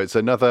 It's it's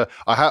another.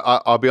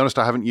 I'll be honest,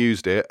 I haven't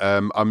used it.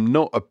 I'm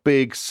not a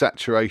big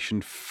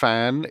saturation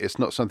fan. It's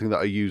not something that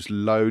I use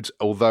loads.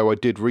 Although I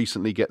did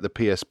recently get the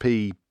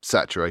PSP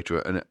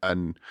saturator,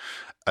 and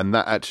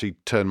that actually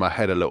turned my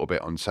head a little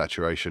bit on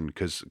saturation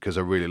because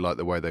I really like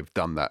the way they've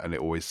done that, and it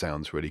always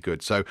sounds really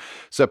good. So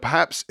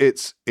perhaps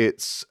it's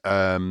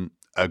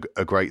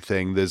a great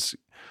thing. There's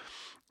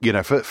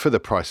for the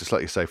price, it's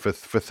like you say, for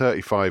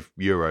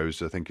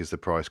 €35, I think is the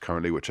price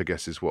currently, which I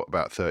guess is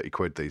about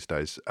 £30 these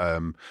days.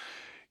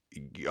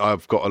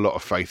 I've got a lot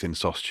of faith in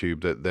Softube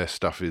that their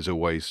stuff is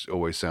always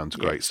sounds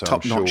great. So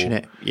top notch in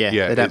it.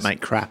 Yeah, they don't make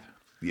crap.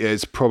 Yeah,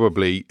 it's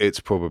probably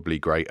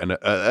great, and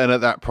at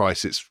that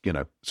price, it's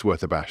it's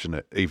worth a bash, isn't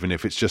it? Even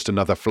if it's just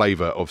another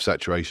flavour of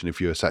saturation, if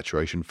you're a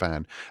saturation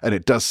fan. And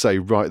it does say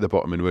right at the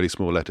bottom in really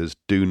small letters,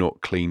 "Do not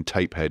clean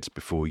tape heads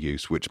before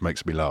use," which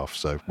makes me laugh.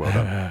 So well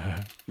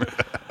done.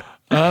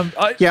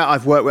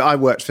 I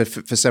worked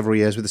for several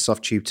years with the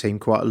Softube team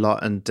quite a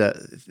lot, and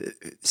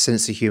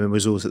sense of humour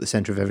was always at the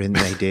centre of everything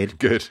they did.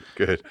 Good.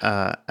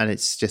 And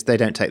it's just they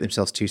don't take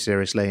themselves too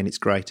seriously, and it's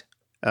great.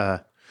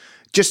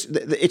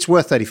 It's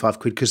worth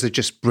 £35 because they're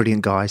just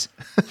brilliant guys.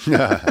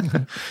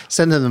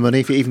 Send them the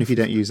money even if you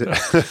don't use it.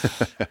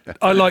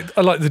 I like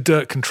the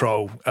dirt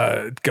control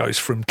goes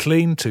from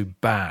clean to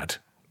bad,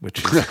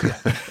 which is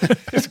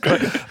it's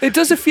great. It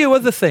does a few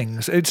other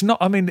things. It's not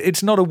a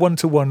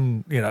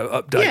 1-to-1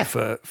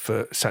 update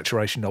for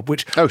saturation knob,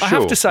 which I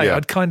have to say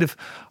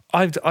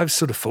I've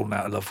sort of fallen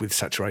out of love with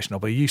saturation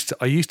knob. I used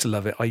to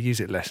love it. I use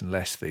it less and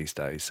less these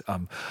days.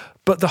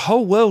 But the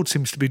whole world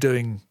seems to be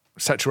doing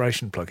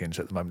saturation plugins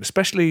at the moment,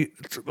 especially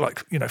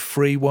like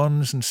free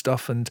ones and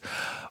stuff. And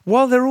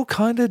while they're all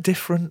kind of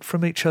different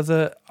from each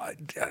other,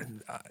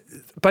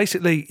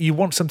 basically you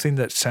want something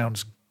that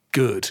sounds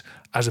good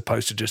as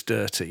opposed to just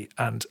dirty.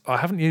 And I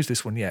haven't used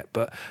this one yet,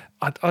 but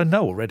I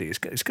know already it's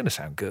going to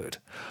sound good.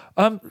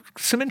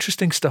 Some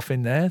interesting stuff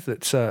in there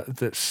that's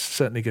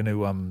certainly going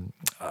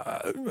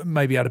to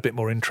maybe add a bit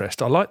more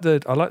interest. I like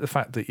the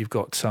fact that you've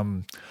got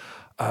some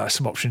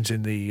options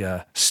in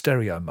the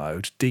stereo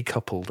mode,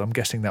 decoupled. I'm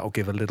guessing that will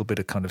give a little bit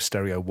of kind of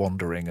stereo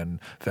wandering and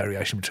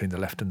variation between the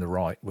left and the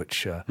right,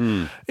 which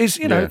is,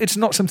 it's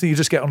not something you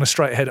just get on a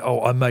straight ahead,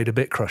 I made a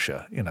bit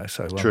crusher,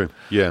 So true,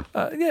 yeah.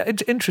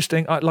 It's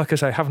interesting. Like I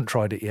say, I haven't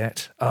tried it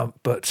yet,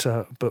 but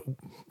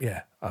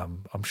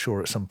I'm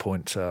sure at some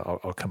point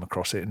I'll come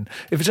across it. And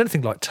if it's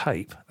anything like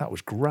tape, that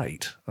was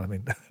great. I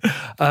mean,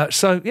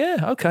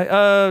 okay.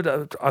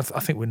 I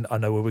think I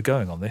know where we're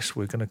going on this.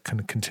 We're going to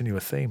kind of continue a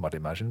theme, I'd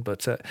imagine.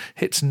 But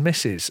hits and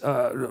misses.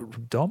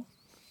 Dom?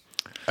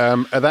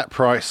 At that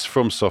price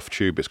from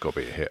Softube, it's got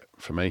to be a hit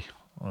for me.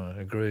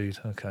 Agreed.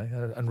 Okay.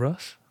 And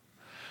Russ?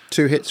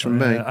 2 hits from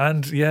me.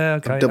 And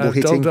okay. Double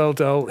hitting.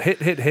 Dull.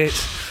 Hit.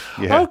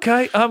 Yeah.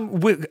 Okay. Have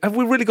we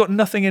really got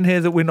nothing in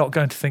here that we're not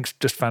going to think's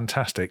just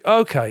fantastic?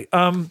 Okay.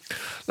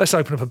 Let's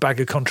open up a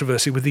bag of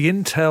controversy with the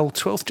Intel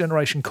 12th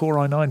generation Core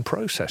i9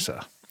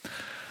 processor.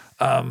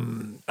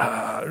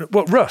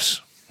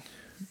 Russ?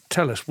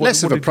 tell us.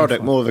 Less of a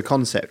product, more of a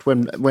concept.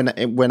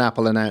 When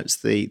Apple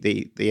announced the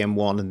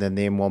M1 and then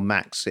the M1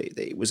 Max,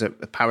 it was a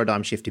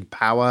paradigm shift in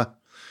power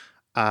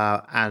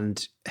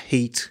and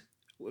heat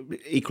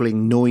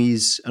equaling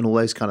noise and all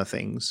those kind of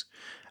things.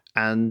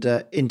 And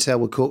Intel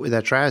were caught with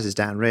their trousers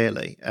down,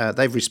 really.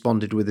 They've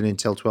responded with an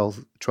Intel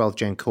 12th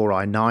Gen Core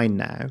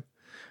i9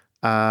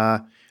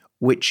 now,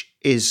 which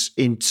is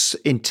in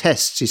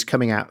tests is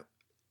coming out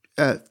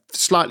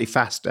slightly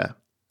faster.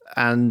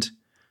 And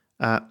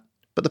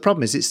but the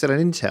problem is it's still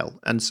an Intel.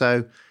 And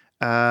so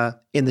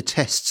in the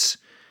tests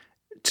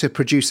to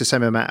produce the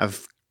same amount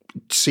of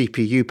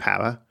CPU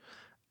power,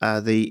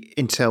 the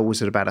Intel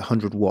was at about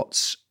 100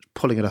 watts,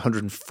 pulling at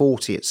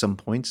 140 at some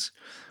points,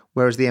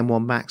 whereas the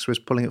M1 Max was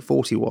pulling at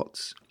 40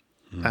 watts.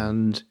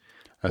 And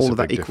that's all of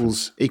that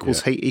equals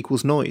heat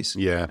equals noise.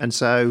 Yeah. And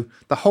so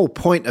the whole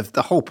point of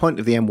the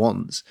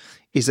M1s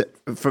is that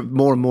for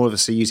more and more of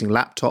us are using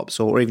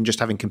laptops or even just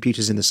having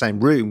computers in the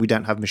same room. We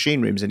don't have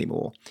machine rooms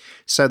anymore.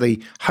 So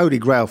the holy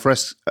grail for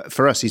us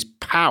is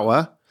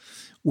power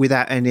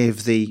without any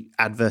of the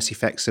adverse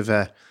effects of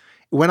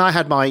when I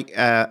had my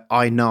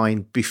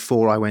i9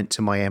 before I went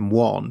to my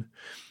M1,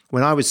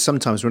 when I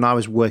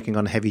was working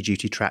on heavy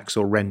duty tracks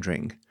or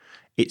rendering,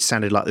 it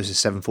sounded like there was a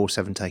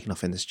 747 taking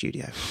off in the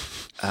studio.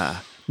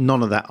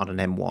 None of that on an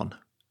M1.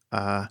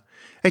 I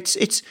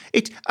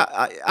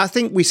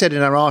think we said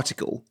in our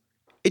article,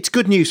 it's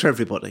good news for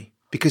everybody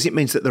because it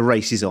means that the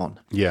race is on.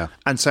 Yeah.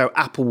 And so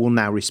Apple will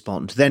now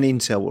respond. Then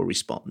Intel will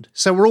respond.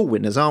 So we're all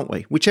winners, aren't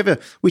we?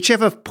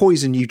 Whichever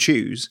poison you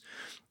choose,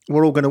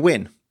 we're all going to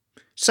win.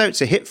 So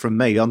it's a hit from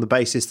me on the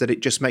basis that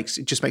it just makes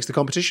the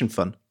competition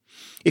fun.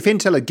 If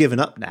Intel had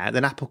given up now,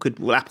 then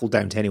Apple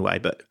don't anyway,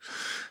 but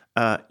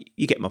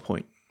you get my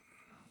point.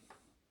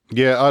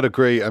 Yeah, I'd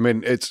agree. I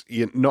mean, it's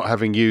not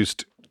having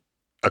used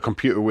a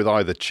computer with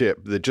either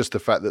chip, just the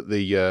fact that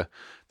the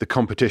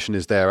competition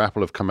is there.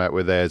 Apple have come out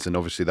with theirs, and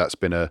obviously that's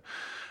been a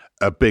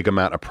big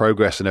amount of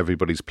progress, and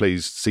everybody's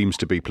seems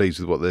to be pleased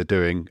with what they're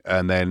doing.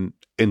 And then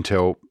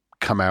Intel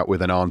come out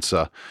with an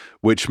answer,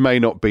 which may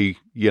not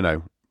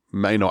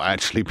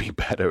actually be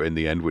better in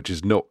the end, which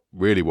is not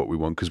really what we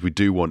want because we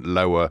do want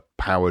lower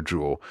power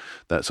draw.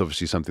 That's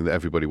obviously something that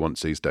everybody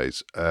wants these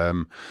days.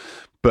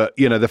 But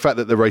the fact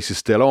that the race is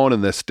still on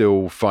and they're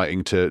still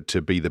fighting to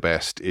be the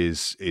best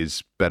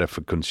is better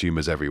for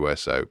consumers everywhere.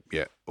 So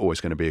yeah, always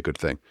going to be a good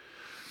thing.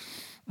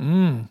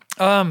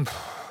 I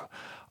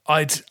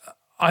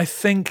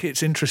think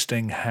it's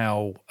interesting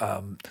how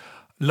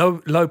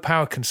low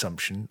power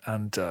consumption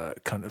and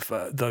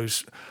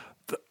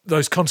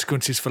those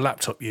consequences for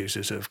laptop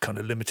users of kind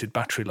of limited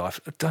battery life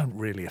don't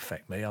really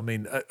affect me. I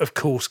mean, of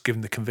course,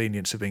 given the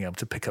convenience of being able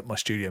to pick up my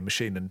studio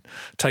machine and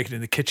take it in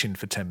the kitchen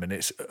for 10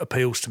 minutes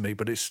appeals to me,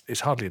 but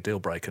it's hardly a deal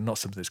breaker, not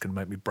something that's going to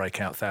make me break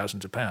out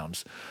thousands of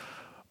pounds.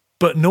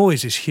 But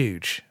noise is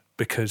huge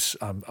because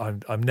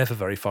I'm never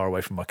very far away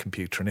from my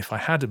computer. And if I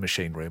had a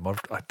machine room,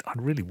 I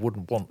really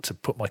wouldn't want to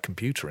put my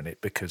computer in it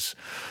because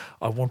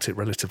I want it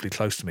relatively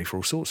close to me for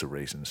all sorts of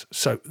reasons.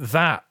 So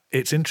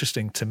it's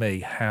interesting to me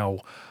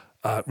how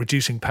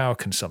reducing power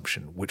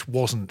consumption, which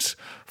wasn't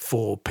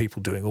for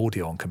people doing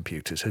audio on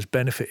computers, has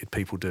benefited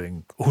people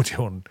doing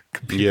audio on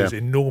computers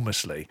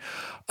enormously.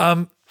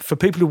 For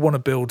people who want to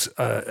build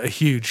a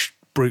huge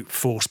brute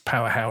force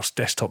powerhouse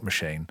desktop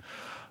machine,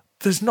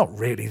 there's not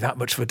really that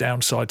much of a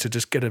downside to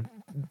just get a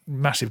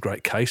massive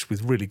great case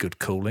with really good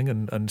cooling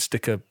and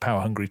stick a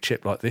power hungry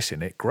chip like this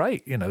in it.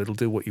 Great, it'll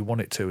do what you want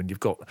it to, and you've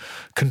got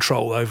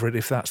control over it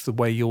if that's the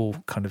way your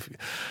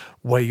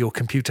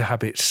computer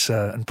habits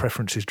and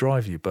preferences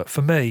drive you. But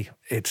for me,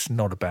 it's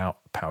not about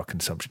power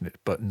consumption,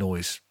 but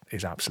noise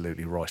is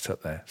absolutely right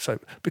up there. So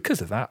because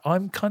of that,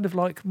 I'm kind of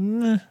like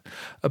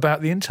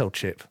about the Intel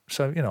chip.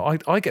 So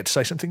I get to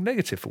say something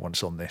negative for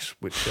once on this,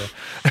 which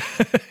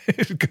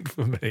is good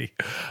for me.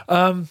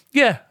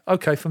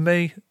 Okay, for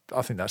me,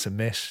 I think that's a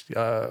miss.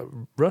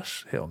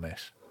 Russ, hit or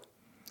miss?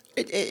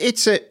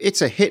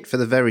 It's a hit for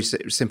the very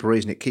simple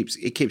reason it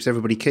keeps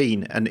everybody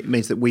keen, and it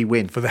means that we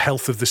win for the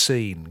health of the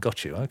scene.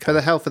 Got you? Okay. For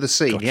the health of the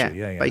scene,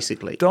 yeah.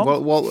 Basically. Dom?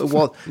 The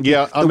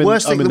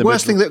worst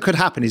thing that could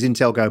happen is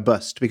Intel go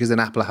bust because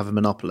then Apple have a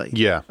monopoly.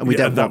 Yeah, and we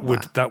don't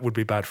want that. That would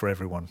be bad for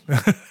everyone.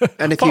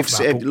 And if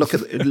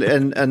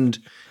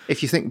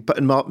if you think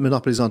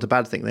monopolies aren't a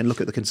bad thing, then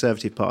look at the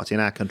Conservative Party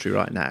in our country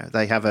right now.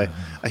 They have a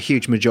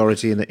huge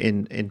majority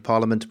in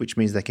Parliament, which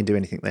means they can do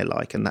anything they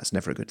like, and that's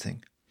never a good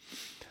thing.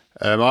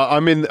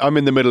 I'm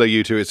in the middle of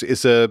you two.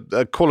 It's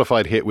a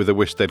qualified hit with a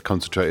wish they'd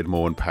concentrated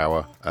more on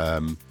power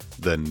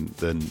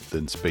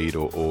than speed,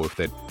 or if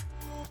there'd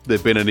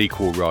been an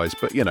equal rise.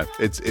 But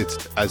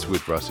it's as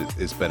with Russ,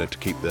 it's better to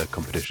keep the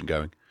competition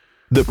going.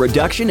 The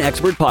Production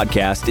Expert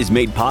Podcast is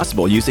made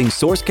possible using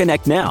Source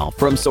Connect Now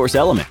from Source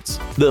Elements,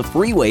 the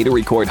free way to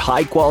record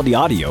high-quality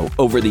audio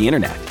over the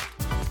internet.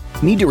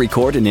 Need to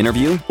record an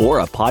interview or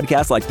a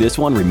podcast like this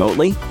one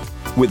remotely?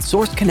 With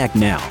Source Connect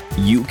Now,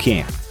 you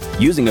can.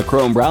 Using a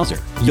Chrome browser,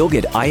 you'll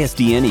get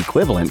ISDN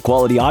equivalent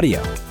quality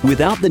audio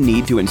without the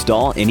need to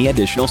install any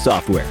additional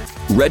software.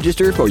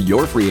 Register for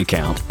your free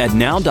account at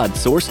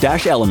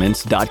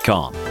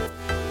now.source-elements.com.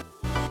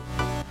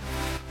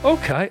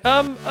 Okay.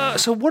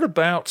 So what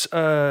about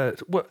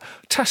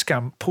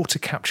Tascam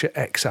Portacapture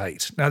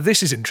X8? Now,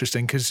 this is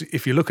interesting because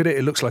if you look at it,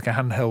 it looks like a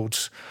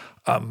handheld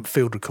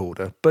field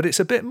recorder, but it's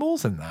a bit more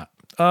than that.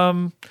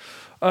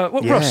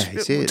 Russ,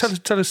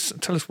 tell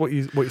us what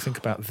you think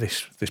about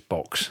this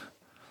box.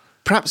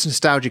 Perhaps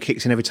nostalgia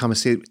kicks in every time I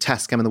see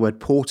Tascam and the word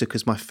Porta,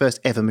 because my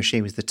first ever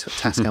machine was the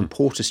Tascam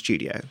Porta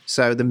Studio.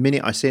 So the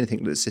minute I see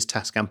anything that says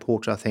Tascam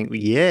Porta, I think,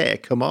 yeah,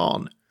 come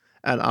on.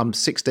 And I'm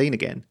 16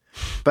 again.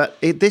 But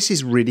this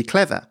is really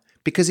clever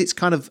because it's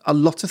kind of a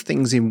lot of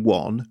things in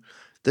one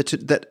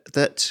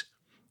that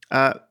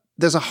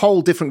there's a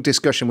whole different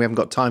discussion we haven't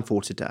got time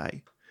for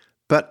today.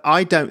 But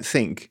I don't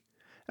think,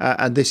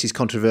 and this is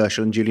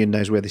controversial, and Julian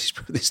knows where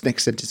this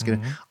next sentence is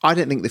going. I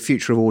don't think the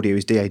future of audio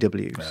is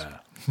DAWs.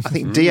 I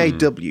think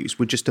DAWs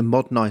were just a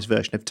modernised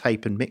version of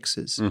tape and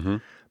mixers. Mm-hmm.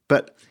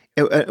 But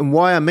and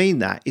why I mean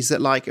that is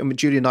that, like, and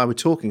Julian and I were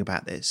talking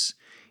about this,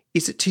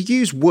 is that to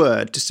use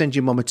Word to send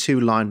your mum a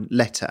 2-line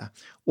letter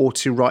or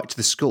to write to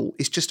the school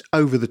is just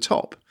over the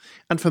top.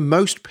 And for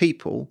most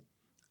people,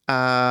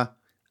 a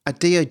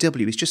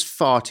DAW is just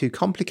far too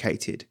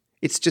complicated.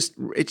 It's just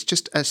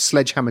a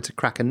sledgehammer to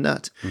crack a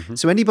nut. Mm-hmm.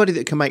 So anybody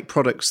that can make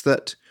products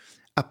that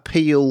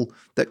appeal,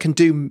 that can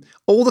do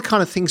all the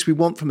kind of things we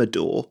want from a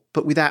DAW,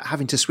 but without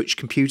having to switch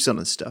computers on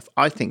and stuff,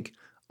 I think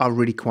are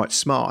really quite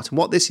smart. And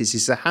what this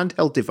is a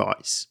handheld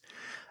device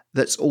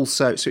that's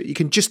also, so you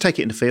can just take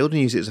it in the field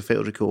and use it as a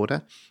field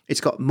recorder.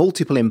 It's got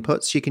multiple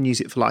inputs. You can use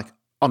it for, like,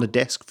 on a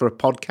desk for a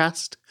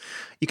podcast.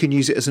 You can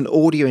use it as an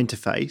audio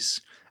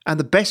interface. And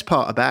the best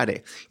part about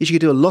it is you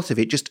can do a lot of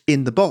it just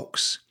in the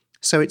box.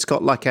 So it's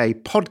got like a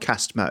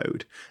podcast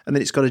mode, and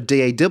then it's got a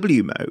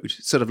DAW mode,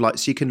 sort of like,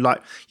 so you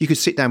could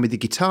sit down with the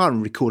guitar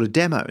and record a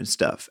demo and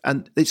stuff.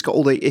 And it's got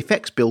all the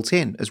effects built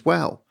in as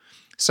well.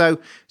 So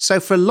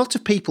for a lot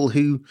of people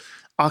who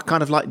are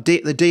kind of like,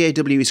 the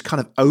DAW is kind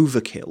of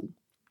overkill,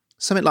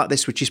 something like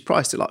this, which is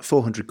priced at like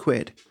 400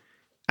 quid,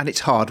 and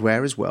it's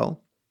hardware as well.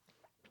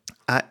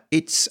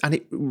 It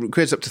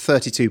records up to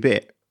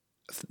 32-bit,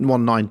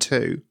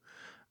 192,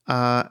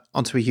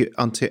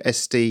 onto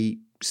SD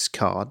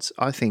cards.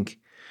 I think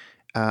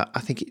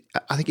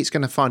it's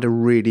going to find a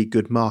really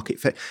good market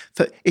for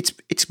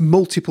it's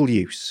multiple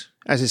use,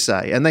 as I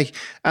say, and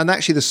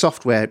actually the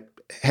software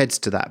heads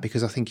to that,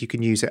 because I think you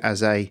can use it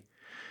as there's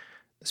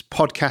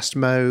podcast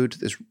mode,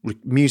 there's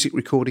music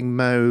recording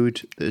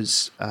mode,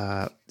 there's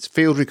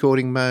field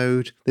recording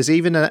mode, there's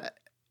even a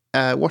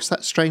what's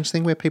that strange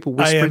thing where people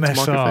whisper into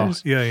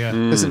microphones? Yeah.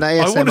 There's an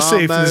ASMR I want to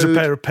see if mode. there's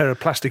a pair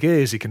of plastic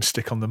ears you can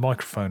stick on the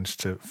microphones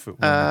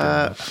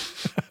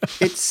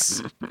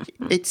It's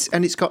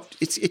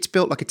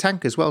built like a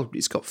tank as well.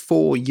 It's got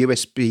 4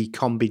 USB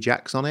combi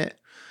jacks on it,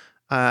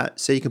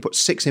 so you can put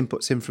 6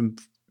 inputs in from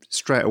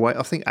straight away.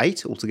 I think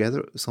 8 altogether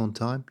at the same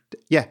time.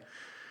 Yeah,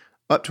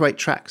 up to 8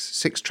 tracks,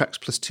 6 tracks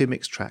plus 2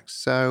 mixed tracks.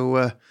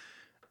 So.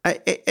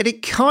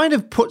 It kind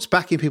of puts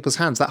back in people's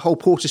hands that whole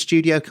Porta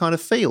Studio kind of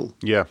feel.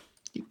 Yeah.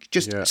 You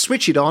just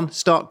switch it on,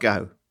 start,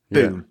 go,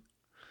 boom.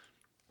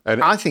 Yeah.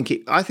 And I think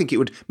it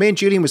would. Me and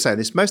Julian were saying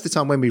this most of the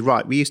time when we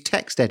write. We use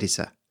text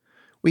editor.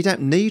 We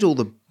don't need all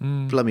the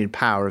blooming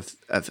power of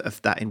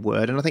that in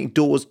Word. And I think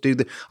DAWs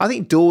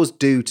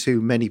do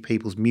to many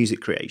people's music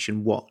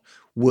creation what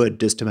Word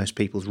does to most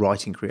people's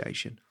writing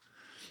creation.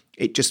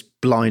 It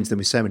just blinds them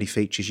with so many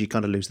features, you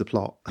kind of lose the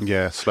plot.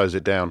 Yeah, slows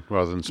it down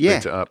rather than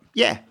speeds it up.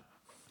 Yeah.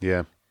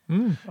 Yeah.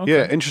 Okay.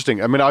 Yeah,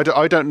 interesting. I mean,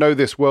 I don't know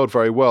this world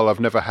very well. I've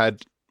never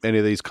had any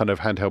of these kind of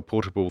handheld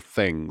portable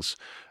things.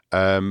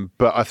 But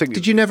I think...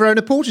 Did you never own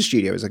a Porta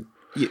Studio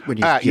when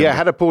you I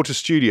had a Porta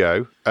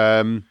Studio,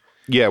 when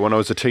I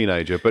was a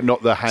teenager, but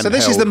not the handheld. So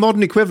this is the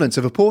modern equivalent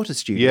of a Porta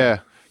Studio. Yeah.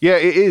 Yeah,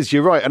 it is.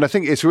 You're right. And I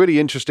think it's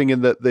really interesting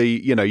in that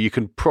you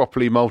can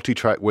properly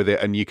multi-track with it,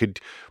 and you could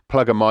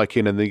plug a mic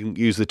in and then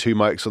use the 2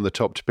 mics on the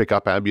top to pick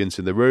up ambience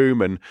in the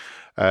room. And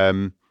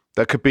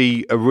that could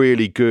be a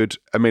really good...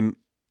 I mean...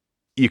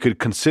 You could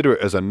consider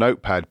it as a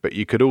notepad, but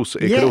it could also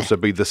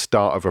be the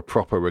start of a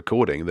proper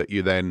recording that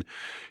you then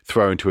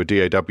throw into a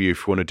DAW if you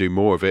want to do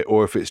more of it,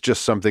 or if it's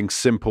just something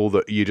simple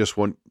that you just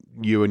want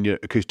you and your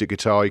acoustic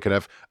guitar, you can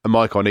have a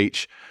mic on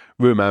each,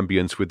 room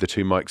ambience with the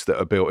 2 mics that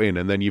are built in,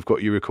 and then you've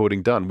got your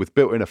recording done with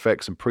built-in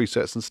effects and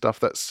presets and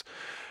stuff.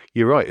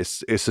 You're right.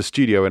 It's a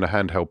studio in a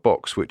handheld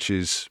box, which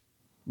is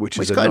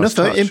it's got enough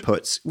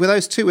inputs with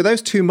those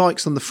two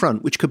mics on the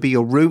front, which could be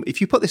your room.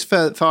 If you put this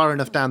far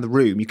enough down the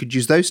room, you could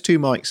use those 2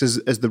 mics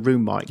as the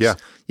room mics. Yeah,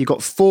 you've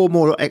got 4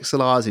 more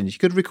XLRs in. You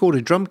could record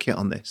a drum kit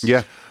on this.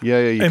 Yeah.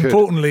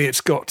 Importantly, it's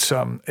got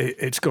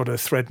a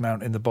thread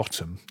mount in the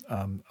bottom.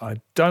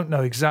 I don't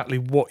know exactly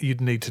what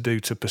you'd need to do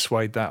to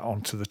persuade that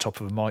onto the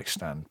top of a mic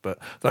stand, but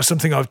that's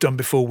something I've done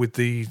before with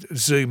the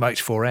Zoom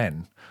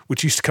H4n,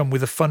 which used to come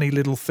with a funny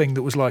little thing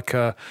that was like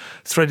a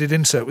threaded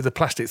insert with a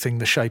plastic thing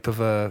the shape of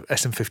a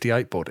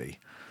SM58 body.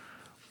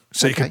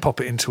 So you could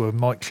pop it into a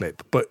mic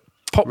clip. But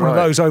pop one of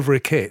Right. those over a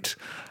kit,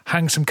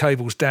 hang some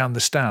cables down the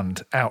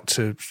stand out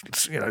to,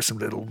 you know, some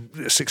little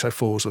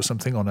 604s or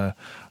something on a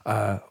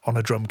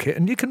drum kit,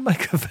 and you can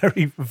make a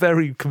very,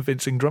 very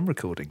convincing drum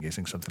recording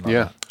using something like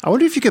that. I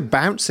wonder if you could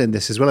bounce in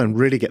this as well and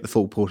really get the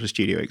full Porter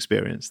Studio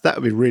experience. That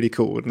would be really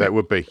cool, wouldn't That it?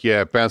 would be.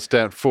 Yeah, bounce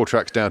down 4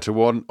 tracks down to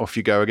 1, off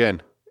you go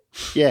again.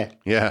 Yeah.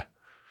 Yeah.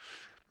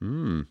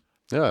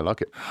 Yeah, I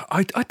like it.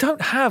 I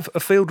don't have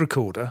a field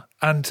recorder,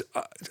 and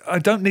I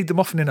don't need them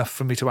often enough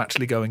for me to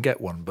actually go and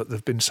get one, but there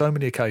have been so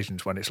many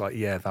occasions when it's like,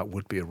 yeah, that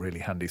would be a really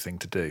handy thing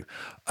to do.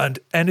 And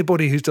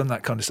anybody who's done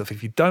that kind of stuff,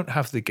 if you don't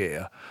have the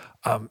gear,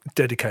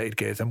 dedicated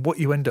gear, then what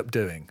you end up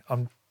doing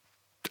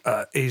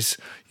is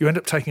you end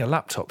up taking a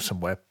laptop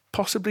somewhere,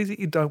 possibly that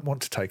you don't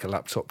want to take a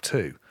laptop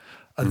to.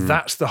 And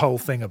that's the whole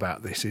thing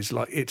about this, is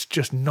like, it's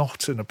just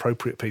not an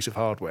appropriate piece of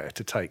hardware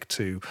to take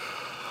to,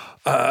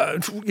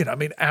 you know, I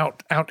mean,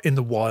 out in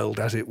the wild,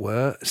 as it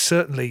were.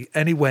 Certainly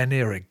anywhere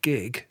near a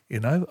gig, you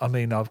know. I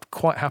mean, I'd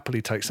quite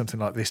happily take something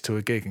like this to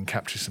a gig and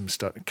capture some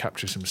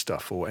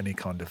stuff, or any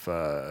kind of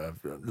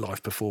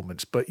live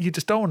performance. But you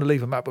just don't want to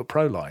leave a MacBook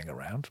Pro lying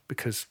around,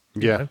 because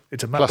you know,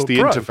 it's a MacBook Plus the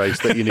Pro.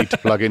 interface that you need to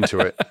plug into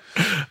it.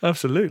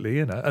 Absolutely,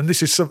 you know. And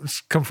this is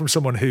come from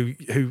someone who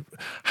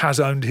has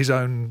owned his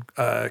own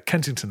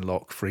Kensington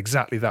lock for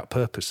exactly that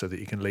purpose, so that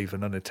you can leave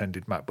an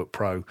unattended MacBook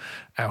Pro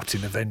out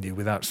in a venue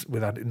without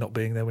it not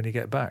being there when you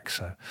get back.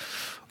 So,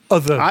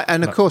 Of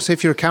course,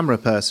 if you're a camera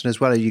person as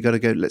well, you got to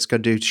go. Let's go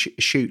do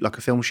shoot like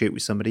a film shoot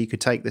with somebody. You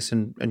could take this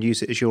and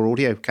use it as your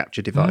audio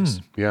capture device.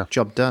 Yeah.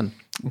 Job done.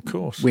 of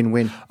course,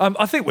 Win-win.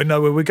 I think we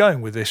know where we're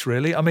going with this,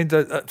 really. I mean,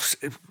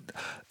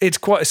 it's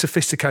quite a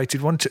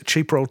sophisticated one.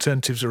 Cheaper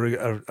alternatives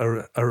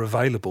are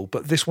available,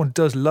 but this one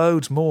does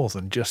loads more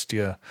than just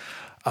your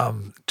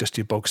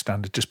bog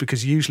standard. Just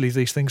because usually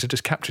these things are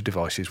just capture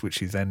devices,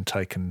 which you then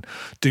take and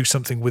do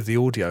something with the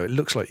audio. It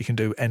looks like you can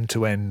do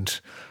end-to-end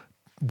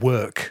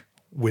work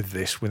with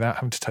this without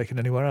having to take it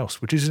anywhere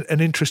else, which is an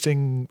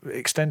interesting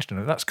extension,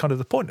 and that's kind of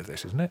the point of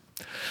this, isn't it?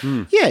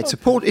 Yeah,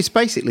 it's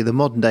basically the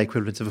modern day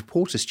equivalent of a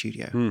Porter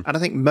Studio, and I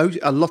think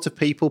a lot of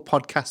people,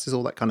 podcasters,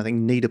 all that kind of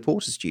thing, need a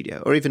Porter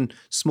Studio, or even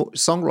small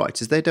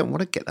songwriters. They don't want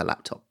to get their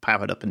laptop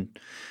powered up, and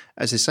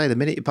as I say, by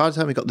the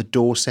time we got the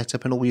DAW set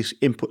up and all your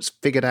inputs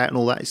figured out and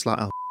all that, it's like,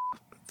 oh,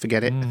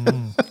 forget it.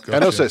 Gotcha.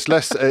 And also, it's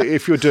less,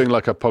 if you're doing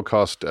like a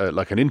podcast,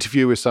 like an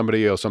interview with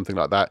somebody or something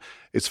like that,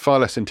 it's far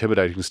less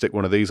intimidating to stick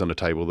one of these on the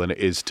table than it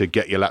is to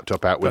get your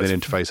laptop out with an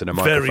interface and a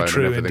very microphone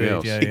true and everything indeed,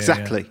 else. yeah.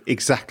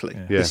 Exactly.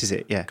 This is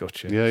it. Yeah.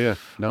 Gotcha. Yeah.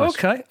 Nice.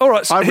 Okay. All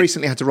right. So I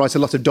recently had to write a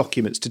lot of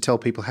documents to tell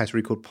people how to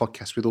record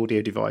podcasts with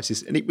audio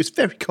devices, and it was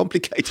very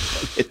complicated.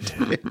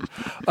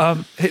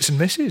 hits and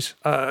misses.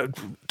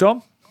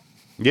 Dom,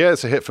 Yeah,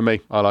 it's a hit for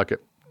me. I like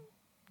it.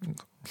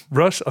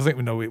 Russ, I think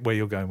we know where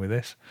you're going with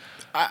this.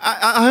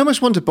 I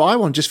almost want to buy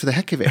one just for the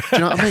heck of it. Do you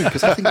know what I mean?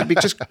 Because I think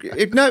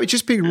it'd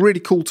just be a really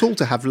cool tool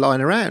to have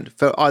lying around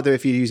for either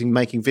if you're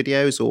making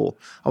videos, or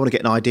I want to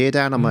get an idea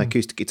down on my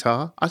acoustic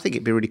guitar. I think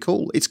it'd be really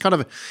cool. It's kind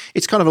of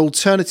an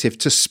alternative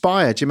to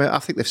Spire. Do you know, I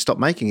think they've stopped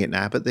making it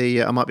now, but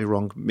I might be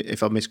wrong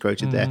if I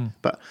misquoted there.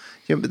 But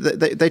you know,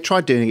 they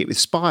tried doing it with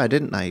Spire,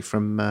 didn't they,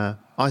 from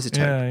Isotope?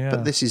 Yeah.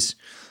 But this is,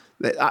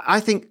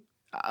 I think,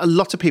 a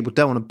lot of people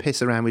don't want to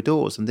piss around with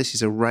DAWs, and this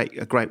is a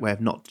great way of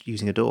not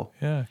using a DAW.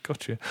 Yeah,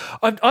 got you.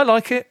 I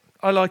like it.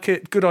 I like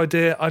it. Good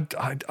idea.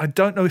 I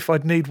don't know if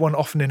I'd need one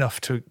often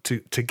enough to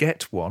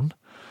get one,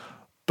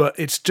 but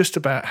it's just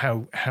about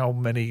how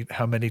many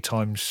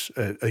times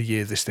a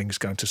year this thing's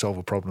going to solve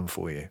a problem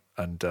for you,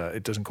 and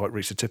it doesn't quite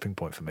reach the tipping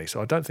point for me.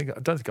 So I don't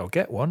think I'll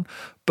get one.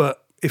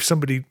 But if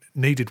somebody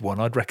needed one,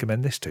 I'd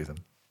recommend this to them,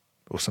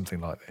 or something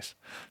like this.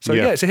 So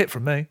yeah, it's a hit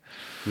from me.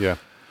 Yeah.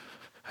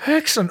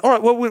 Excellent. All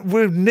right, well,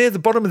 we're near the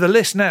bottom of the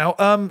list now.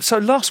 So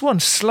last one,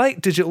 Slate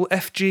Digital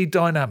FG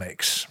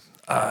Dynamics.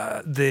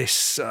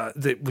 This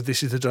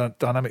is the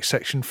dynamics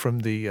section from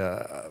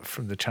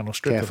the channel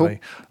strip of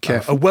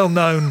a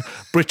well-known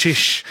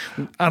British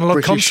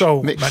analog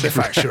console mixer.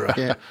 manufacturer.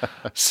 Yeah.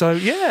 So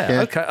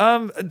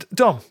okay.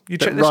 Dom, you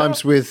check this out.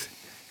 Rhymes with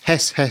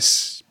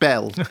Hess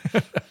Bell.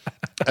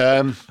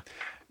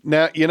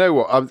 Now, you know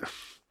what?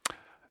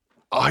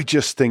 I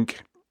just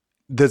think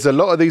there's a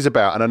lot of these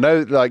about, and I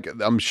know, like,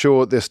 I'm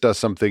sure this does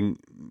something,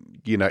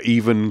 you know,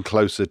 even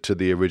closer to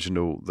the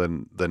original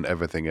than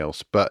everything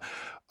else. But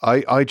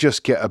I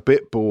just get a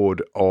bit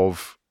bored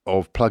of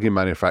plugin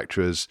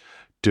manufacturers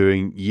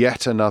doing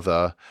yet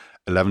another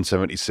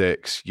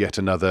 1176, yet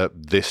another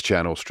this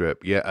channel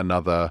strip, yet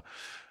another,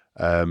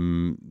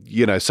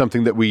 you know,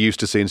 something that we used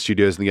to see in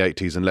studios in the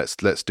 80s, and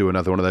let's do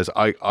another one of those.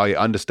 I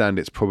understand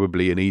it's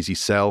probably an easy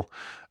sell.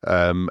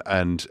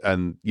 And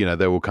you know,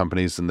 they're all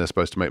companies and they're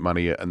supposed to make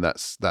money, and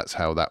that's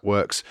how that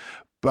works.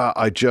 But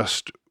I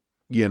just,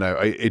 you know,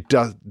 it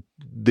does,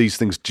 these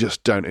things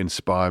just don't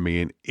inspire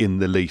me in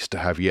the least to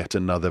have yet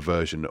another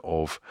version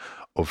of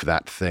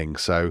that thing.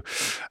 So,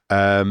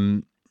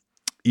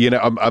 you know,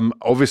 I'm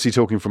obviously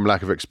talking from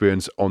lack of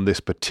experience on this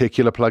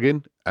particular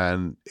plugin,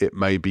 and it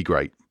may be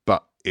great,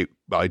 but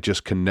I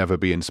just can never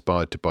be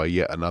inspired to buy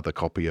yet another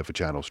copy of a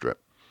channel strip.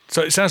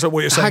 So it sounds like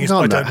what you're saying hang is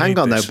on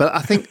though. But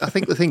I think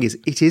the thing is,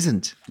 it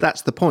isn't.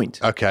 That's the point.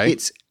 Okay.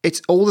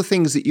 It's all the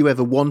things that you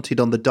ever wanted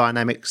on the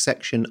dynamic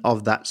section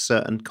of that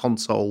certain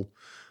console,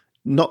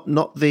 not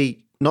the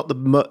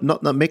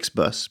mix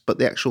bus, but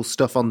the actual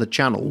stuff on the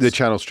channels. The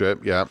channel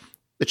strip, yeah.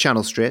 The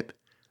channel strip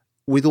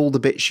with all the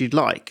bits you'd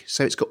like.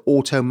 So it's got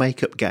auto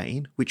makeup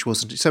gain, which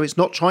wasn't. So it's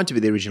not trying to be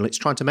the original. It's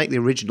trying to make the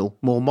original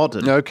more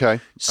modern. Okay.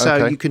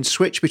 So you can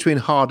switch between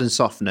hard and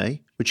soft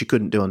knee, which you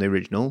couldn't do on the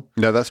original.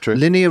 No, that's true.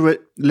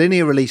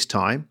 Linear release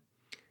time.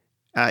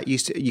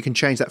 You can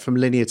change that from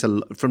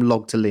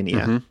log to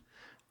linear.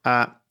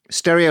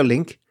 Stereo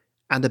link,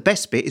 and the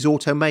best bit is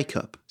auto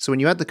makeup. So when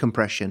you add the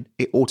compression,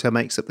 it auto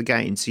makes up the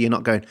gain. So you're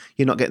not getting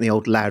the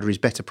old louder is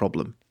better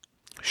problem.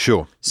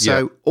 Sure.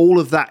 So all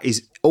of that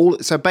is all.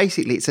 So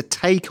basically, it's a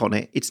take on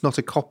it. It's not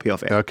a copy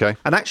of it. Okay.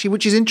 And actually,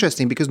 which is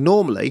interesting because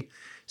normally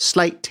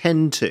Slate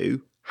tend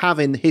to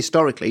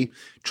historically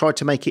tried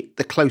to make it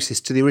the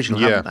closest to the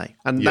original, haven't they?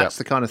 And that's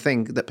the kind of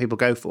thing that people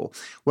go for.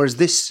 Whereas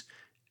this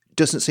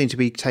doesn't seem to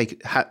have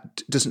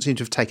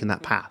taken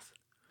that path.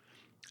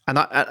 And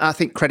I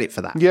think credit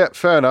for that. Yeah,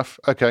 fair enough.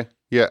 Okay.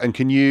 Yeah, and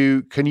can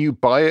you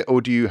buy it,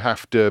 or do you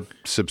have to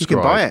subscribe? You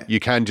can buy it. You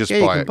can just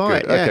buy it. Buy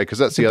Good. it, yeah. Okay, because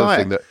that's the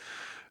other thing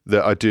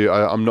that I do.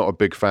 I'm not a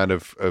big fan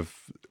of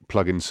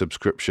plug-in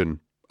subscription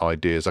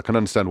ideas. I can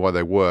understand why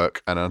they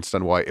work, and I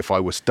understand why if I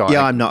was starting.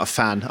 Yeah, I'm not a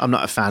fan. If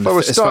I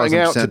was starting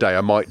out today,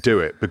 I might do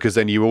it because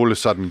then you all of a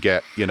sudden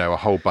get a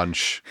whole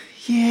bunch.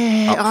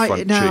 Yeah,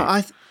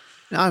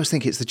 I was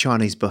thinking it's the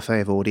Chinese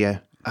buffet of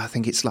audio. I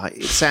think it's like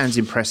it sounds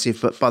impressive,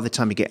 but by the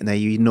time you get in there,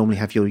 you normally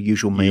have your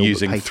usual meal. You're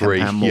using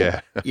three,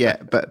 more. Yeah,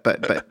 but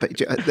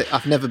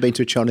I've never been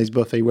to a Chinese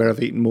buffet where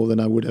I've eaten more than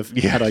I would have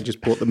had I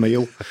just bought the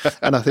meal.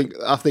 And I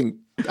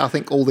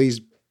think all these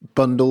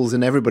bundles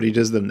and everybody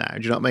does them now.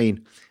 Do you know what I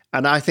mean?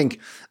 And I think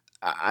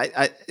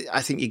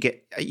you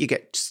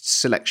get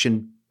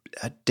selection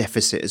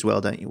deficit as well,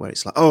 don't you? Where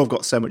it's like, oh, I've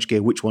got so much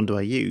gear, which one do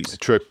I use?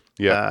 True.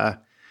 Yeah.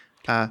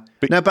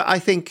 But I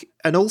think,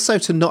 and also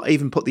to not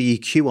even put the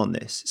EQ on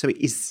this, so it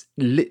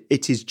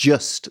is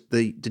just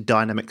the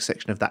dynamic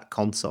section of that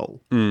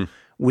console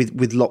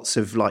with lots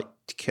of like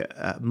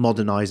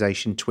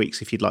modernization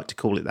tweaks, if you'd like to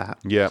call it that.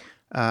 Yeah.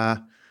 I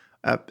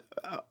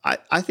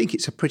think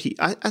it's a pretty.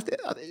 I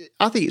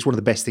think it's one of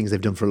the best things they've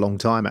done for a long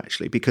time,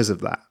 actually, because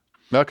of that.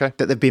 Okay.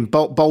 That they've been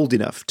bold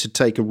enough to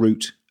take a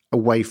route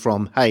away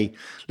from, hey,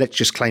 let's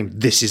just claim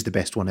this is the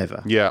best one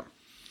ever. Yeah.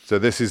 So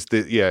this is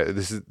which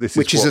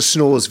is a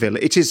Snoresville.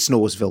 It is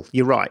Snoresville.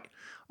 You're right.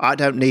 I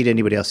don't need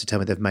anybody else to tell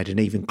me they've made an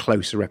even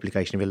closer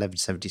replication of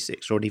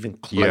 1176 or an even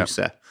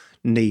closer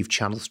Neve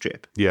channel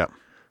strip. Yeah.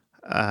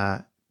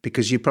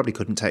 Because you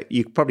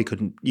could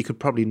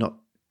probably not.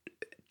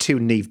 Two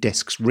Neve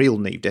discs, real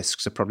Neve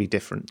discs, are probably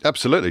different.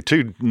 Absolutely.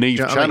 Two Neve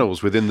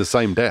channels within the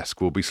same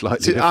desk will be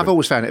slightly different. I've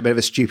always found it a bit of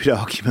a stupid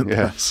argument,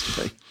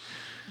 personally.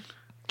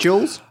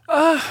 Jules?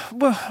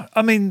 Well,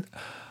 I mean,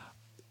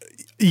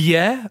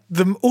 yeah,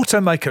 the auto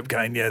makeup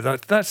gain,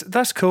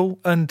 that's cool,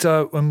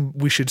 and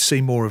we should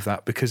see more of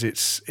that because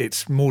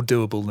it's more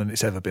doable than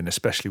it's ever been,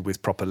 especially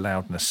with proper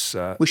loudness.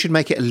 We should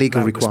make it a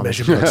legal requirement.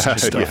 Measurements and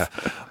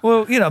stuff.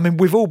 Well, I mean,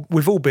 we've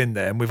all been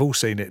there and we've all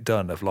seen it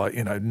done. Of like,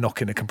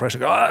 knocking a compressor,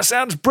 go, that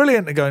sounds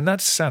brilliant, and going, that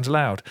sounds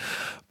loud.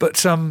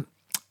 But I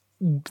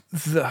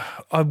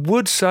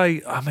would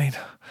say, I mean,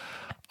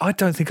 I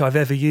don't think I've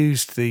ever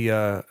used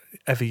the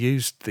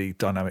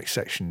dynamic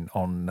section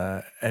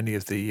on any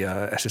of the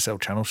SSL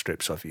channel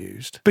strips I've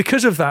used.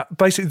 Because of that,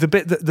 basically the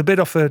bit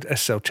off a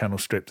SSL channel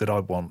strip that I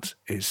want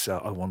is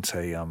I want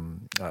the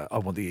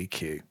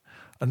EQ,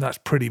 and that's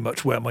pretty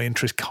much where my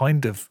interest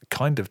kind of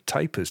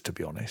tapers, to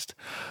be honest.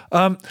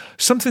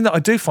 Something that I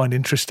do find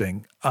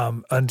interesting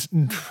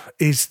and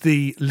is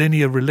the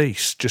linear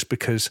release, just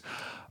because.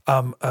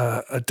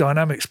 A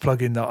Dynamics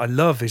plugin that I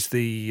love is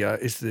the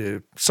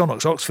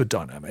Sonox Oxford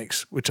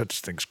Dynamics, which I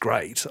just think is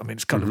great. I mean,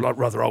 it's kind of like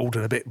rather old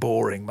and a bit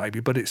boring,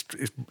 maybe, but it's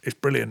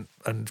brilliant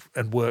and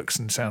works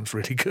and sounds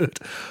really good.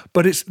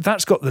 But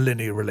that's got the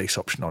linear release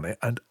option on it,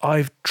 and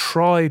I've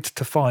tried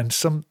to find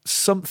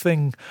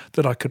something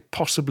that I could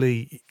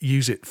possibly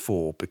use it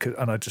for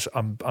I'm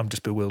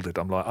just bewildered.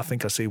 I'm like, I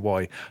think I see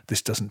why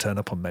this doesn't turn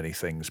up on many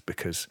things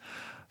because.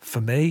 For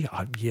me,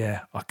 I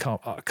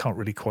can't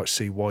really quite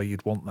see why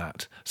you'd want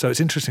that. So it's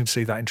interesting to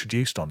see that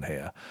introduced on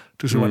here.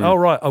 Because we went, oh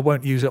right, I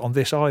won't use it on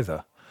this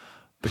either.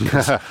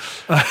 Because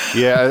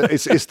yeah,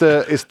 it's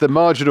the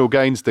marginal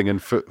gains thing,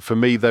 and for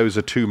me, those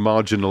are too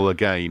marginal a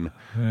gain.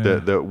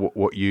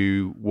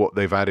 What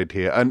they've added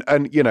here, and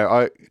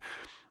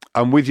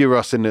I'm with you,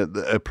 Russ, in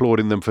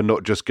applauding them for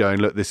not just going,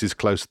 look, this is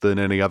closer than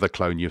any other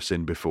clone you've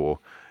seen before.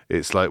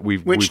 It's like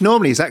we've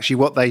normally is actually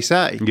what they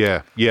say.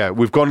 Yeah,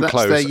 we've gone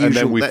close, and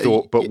then we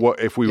thought, but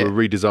what if we were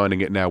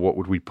redesigning it now? What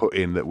would we put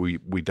in that we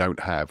don't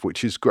have?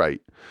 Which is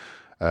great,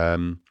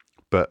 it's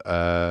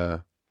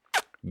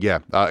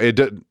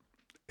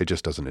It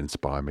just doesn't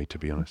inspire me, to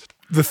be honest.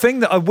 The thing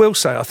that I will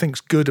say I think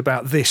is good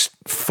about this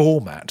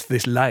format,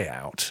 this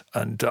layout,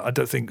 and I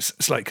don't think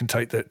Slate can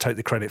take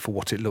the credit for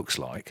what it looks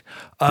like,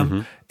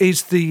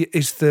 is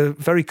the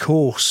very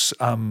coarse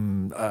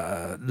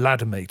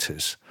ladder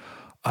meters,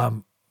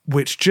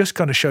 which just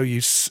kind of show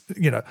you,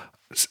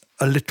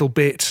 a little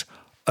bit,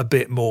 a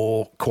bit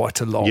more, quite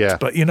a lot. Yeah.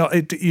 But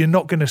you're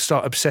not going to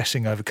start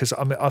obsessing over, because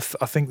I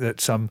think that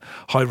some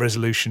high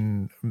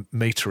resolution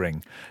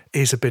metering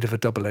is a bit of a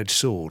double-edged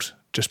sword,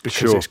 just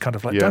because it's kind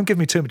of like, don't give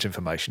me too much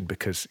information,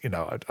 because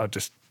I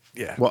just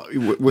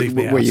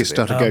where you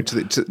start to go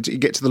to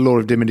get to the law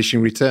of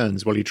diminishing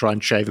returns while you try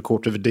and shave a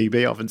quarter of a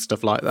dB off and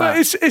stuff like that. Well,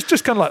 it's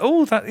just kind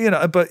of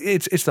like but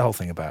it's the whole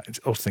thing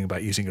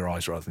about using your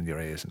eyes rather than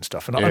your ears and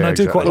stuff. And I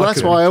do quite like it. Well,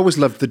 that's why I always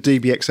loved the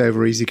DBX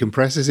over easy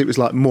compressors. It was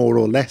like more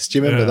or less. Do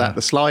you remember that?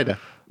 The slider.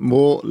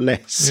 More,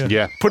 less.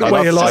 Yeah. Put it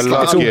where you like.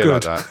 It's all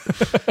good. Like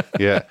that.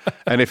 Yeah.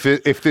 And if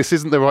this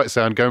isn't the right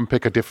sound, go and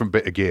pick a different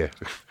bit of gear.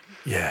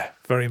 Yeah,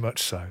 very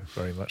much so.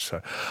 Very much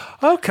so.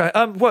 Okay.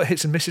 What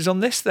hits and misses on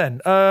this then?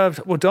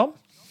 Dom?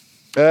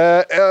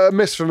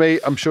 Miss for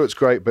me. I'm sure it's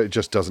great, but it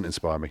just doesn't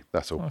inspire me.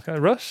 That's all. Okay,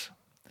 Russ?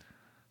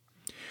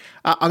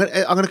 I'm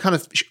going to kind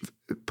of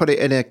put it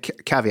in a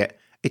caveat.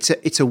 It's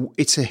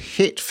a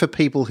hit for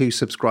people who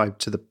subscribe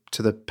to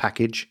the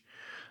package,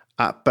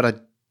 but I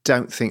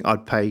don't think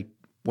I'd pay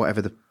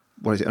whatever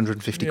what is it,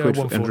 150 quid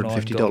for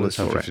 $150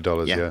 for it.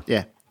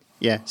 $150,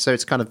 yeah. So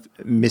it's kind of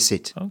miss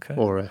it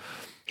or a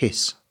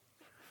hiss.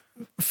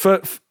 For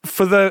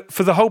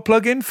the whole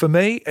plugin, for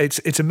me,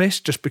 it's a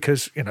miss, just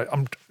because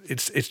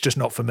it's just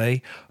not for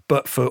me.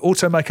 But for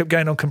auto makeup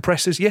gain on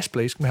compressors, yes,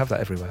 please, can we have that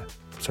everywhere?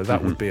 So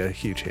that would be a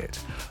huge hit.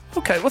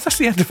 Okay, well that's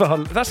the end of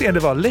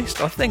our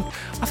list. I think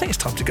it's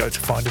time to go to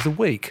Find of the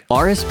Week.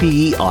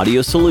 RSPE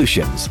Audio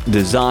Solutions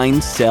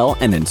design, sell,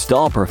 and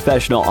install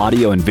professional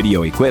audio and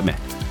video equipment.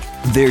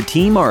 Their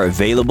team are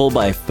available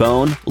by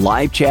phone,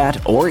 live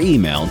chat, or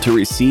email to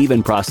receive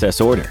and process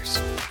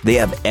orders. They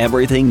have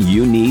everything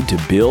you need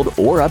to build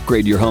or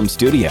upgrade your home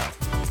studio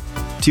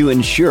to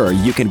ensure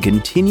you can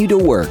continue to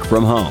work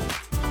from home.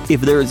 If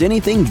there is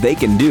anything they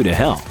can do to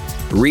help,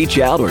 reach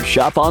out or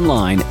shop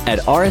online at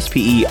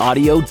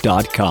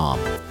rspeaudio.com.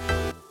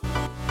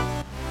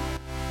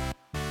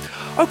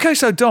 Okay,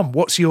 so Dom,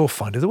 what's your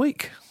Find of the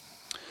Week?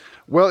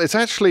 Well, it's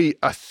actually,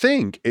 I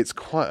think it's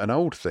quite an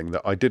old thing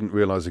that I didn't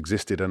realize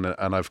existed and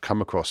I've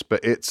come across.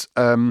 But it's,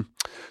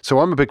 so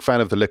I'm a big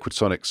fan of the Liquid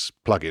Sonics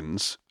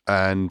plugins,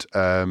 and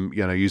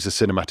use the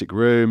Cinematic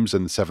Rooms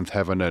and the Seventh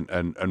Heaven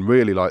and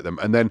really like them.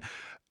 And then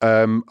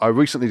I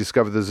recently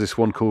discovered there's this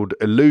one called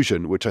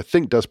Illusion, which I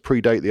think does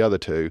predate the other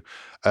two,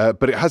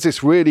 but it has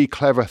this really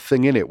clever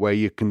thing in it where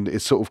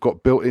it's sort of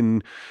got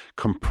built-in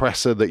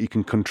compressor that you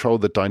can control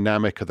the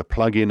dynamic of the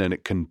plugin, and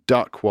it can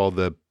duck while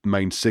the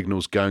main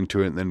signal's going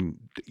to it, and then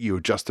you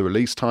adjust the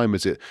release time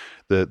as the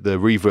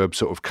reverb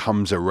sort of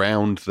comes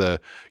around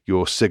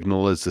your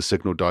signal as the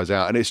signal dies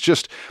out. And it's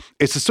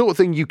the sort of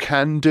thing you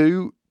can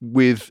do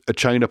with a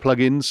chain of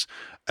plugins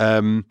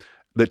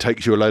that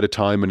takes you a load of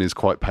time and is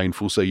quite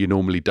painful, so you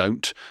normally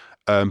don't.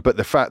 But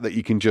the fact that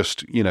you can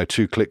just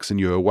 2 clicks and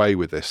you're away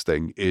with this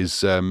thing is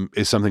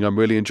something I'm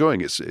really enjoying.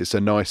 It's a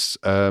nice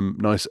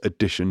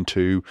addition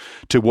to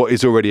what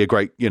is already a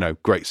great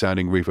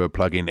sounding reverb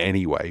plugin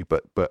anyway.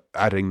 But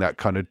adding that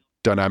kind of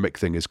dynamic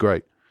thing is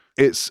great.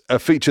 It's a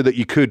feature that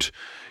you could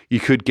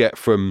get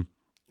from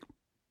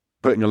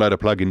putting a load of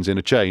plugins in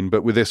a chain,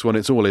 but with this one,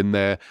 it's all in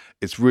there.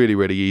 It's really,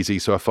 really easy.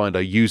 So I find I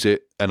use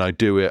it and I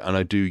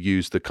do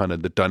use the kind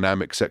of the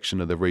dynamic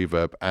section of the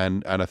reverb,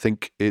 and I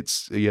think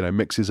it's,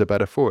 mixes are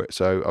better for it.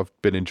 So I've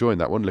been enjoying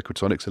that one, Liquid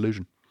Sonics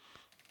Illusion.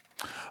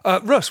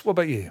 Russ, what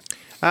about you?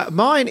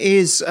 Mine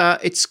is,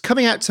 it's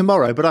coming out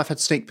tomorrow, but I've had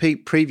sneak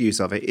peek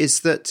previews of it, is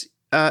that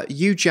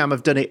UJAM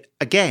have done it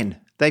again.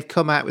 They've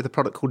come out with a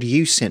product called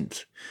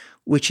USynth,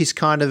 which is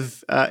kind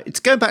of,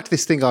 it's going back to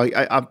this thing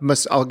I'm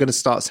going to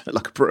start sounding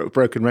like a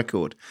broken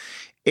record.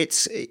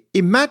 It's,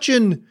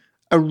 imagine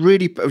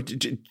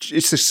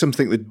it's just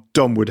something that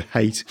Dom would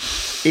hate.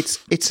 It's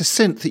a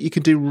synth that you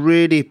can do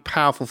really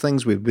powerful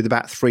things with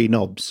about 3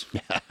 knobs.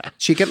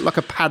 So you get like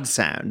a pad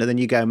sound, and then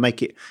you go and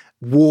make it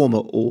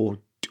warmer or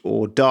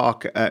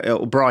darker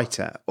or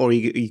brighter, or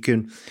you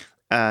can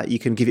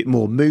give it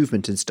more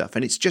movement and stuff.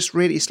 And it's just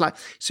really, it's like,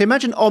 so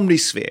imagine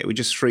Omnisphere with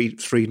just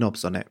three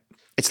knobs on it.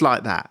 It's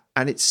like that.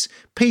 And it's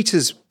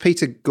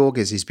Peter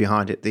Gorges is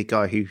behind it, the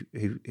guy who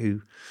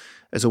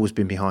has always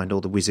been behind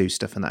all the Wizoo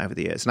stuff and that over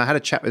the years. And I had a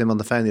chat with him on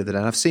the phone the other day,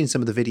 and I've seen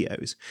some of the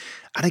videos.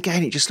 And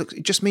again, it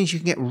just means you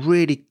can get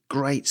really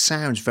great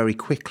sounds very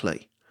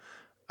quickly.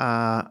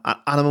 And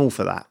I'm all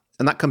for that.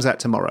 And that comes out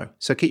tomorrow.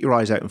 So keep your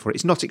eyes open for it.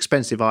 It's not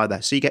expensive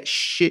either. So you get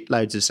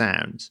shitloads of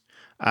sounds,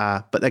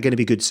 but they're going to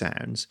be good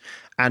sounds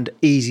and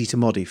easy to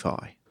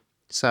modify.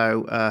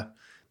 So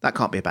that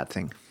can't be a bad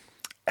thing.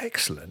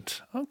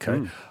 Excellent.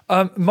 Okay.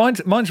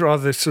 Mine's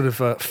rather sort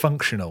of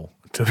functional,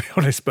 to be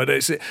honest, but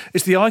it's the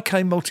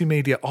IK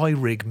Multimedia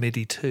iRig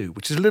MIDI 2,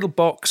 which is a little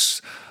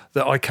box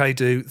that IK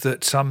do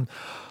that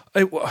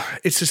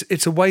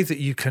It's a way that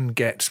you can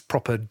get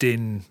proper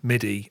DIN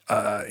MIDI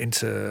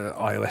into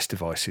iOS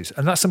devices,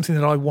 and that's something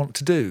that I want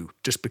to do.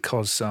 Just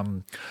because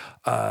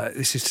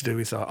this is to do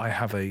with I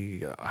have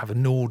a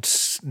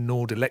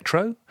Nord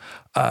Electro,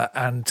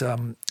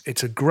 and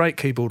it's a great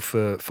keyboard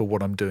for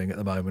what I'm doing at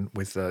the moment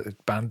with the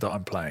band that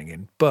I'm playing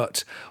in.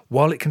 But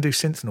while it can do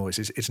synth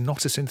noises, it's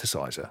not a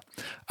synthesizer,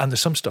 and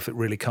there's some stuff it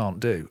really can't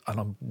do. And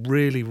I'm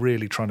really,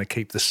 really trying to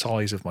keep the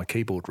size of my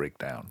keyboard rig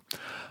down.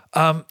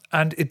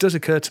 And it does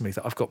occur to me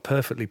that I've got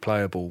perfectly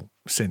playable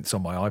synths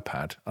on my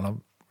iPad, and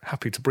I'm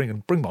happy to bring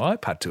my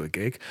iPad to a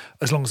gig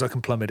as long as I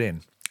can plumb it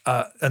in.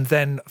 And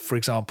then, for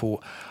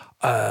example,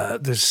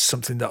 there's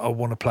something that I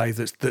want to play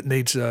that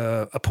needs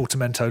a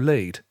portamento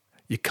lead.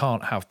 You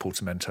can't have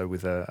portamento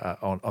with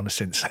on a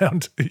synth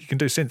sound. You can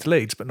do synth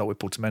leads, but not with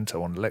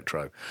portamento on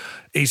electro.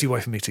 Easy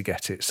way for me to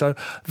get it. So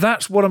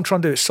that's what I'm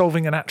trying to do. It's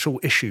solving an actual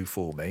issue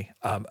for me.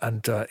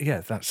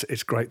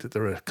 It's great that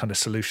there are kind of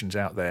solutions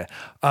out there.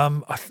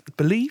 I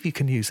believe you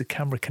can use a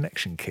camera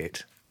connection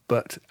kit,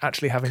 but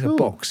actually having a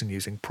box and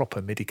using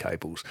proper MIDI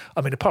cables.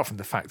 I mean, apart from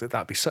the fact that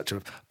that'd be such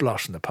a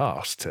blast from the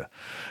past to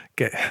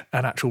get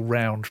an actual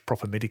round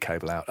proper MIDI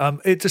cable out.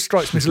 It just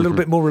strikes me as a little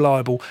bit more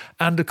reliable.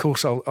 And of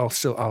course,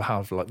 I'll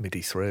have like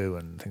MIDI through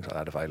and things like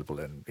that available,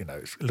 and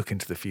look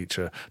into the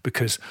future.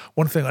 Because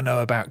one thing I know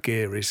about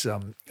gear is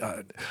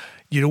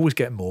you'd always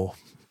get more.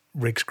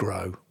 Rigs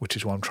grow, which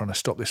is why I'm trying to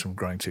stop this from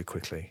growing too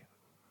quickly.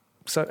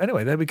 So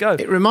anyway, there we go.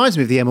 It reminds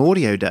me of the M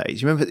Audio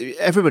days. You remember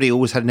everybody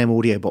always had an M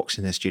Audio box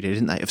in their studio,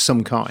 didn't they, of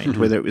some kind,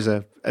 whether it was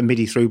a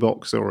MIDI through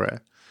box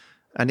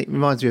and it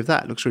reminds me of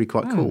that. It looks really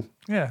quite cool.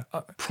 Yeah,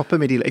 proper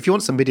MIDI. If you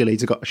want some MIDI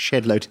leads, I've got a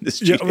shed load in the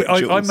studio.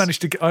 Yeah, I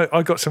managed to.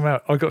 I got some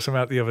out. I got some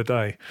out the other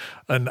day,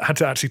 and had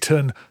to actually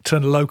turn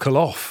local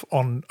off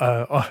on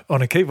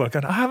a keyboard.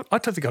 Going, I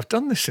don't think I've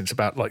done this since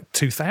about like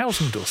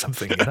 2000 or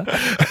something.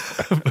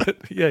 But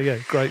yeah,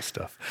 great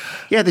stuff.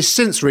 Yeah, this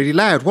synth's really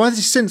loud. Why is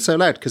this synth so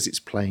loud? Because it's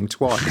playing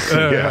twice.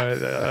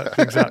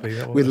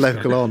 Exactly. With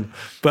local on.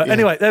 But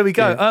anyway, there we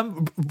go. Yeah.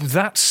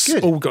 That's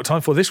Good. all we've got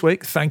time for this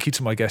week. Thank you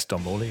to my guests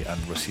Dom Morley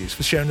and Russ Hughes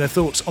for sharing their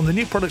thoughts on the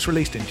new products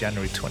released in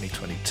January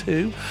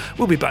 2022.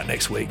 We'll be back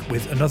next week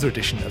with another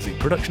edition of the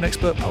Production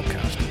Expert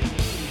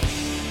Podcast.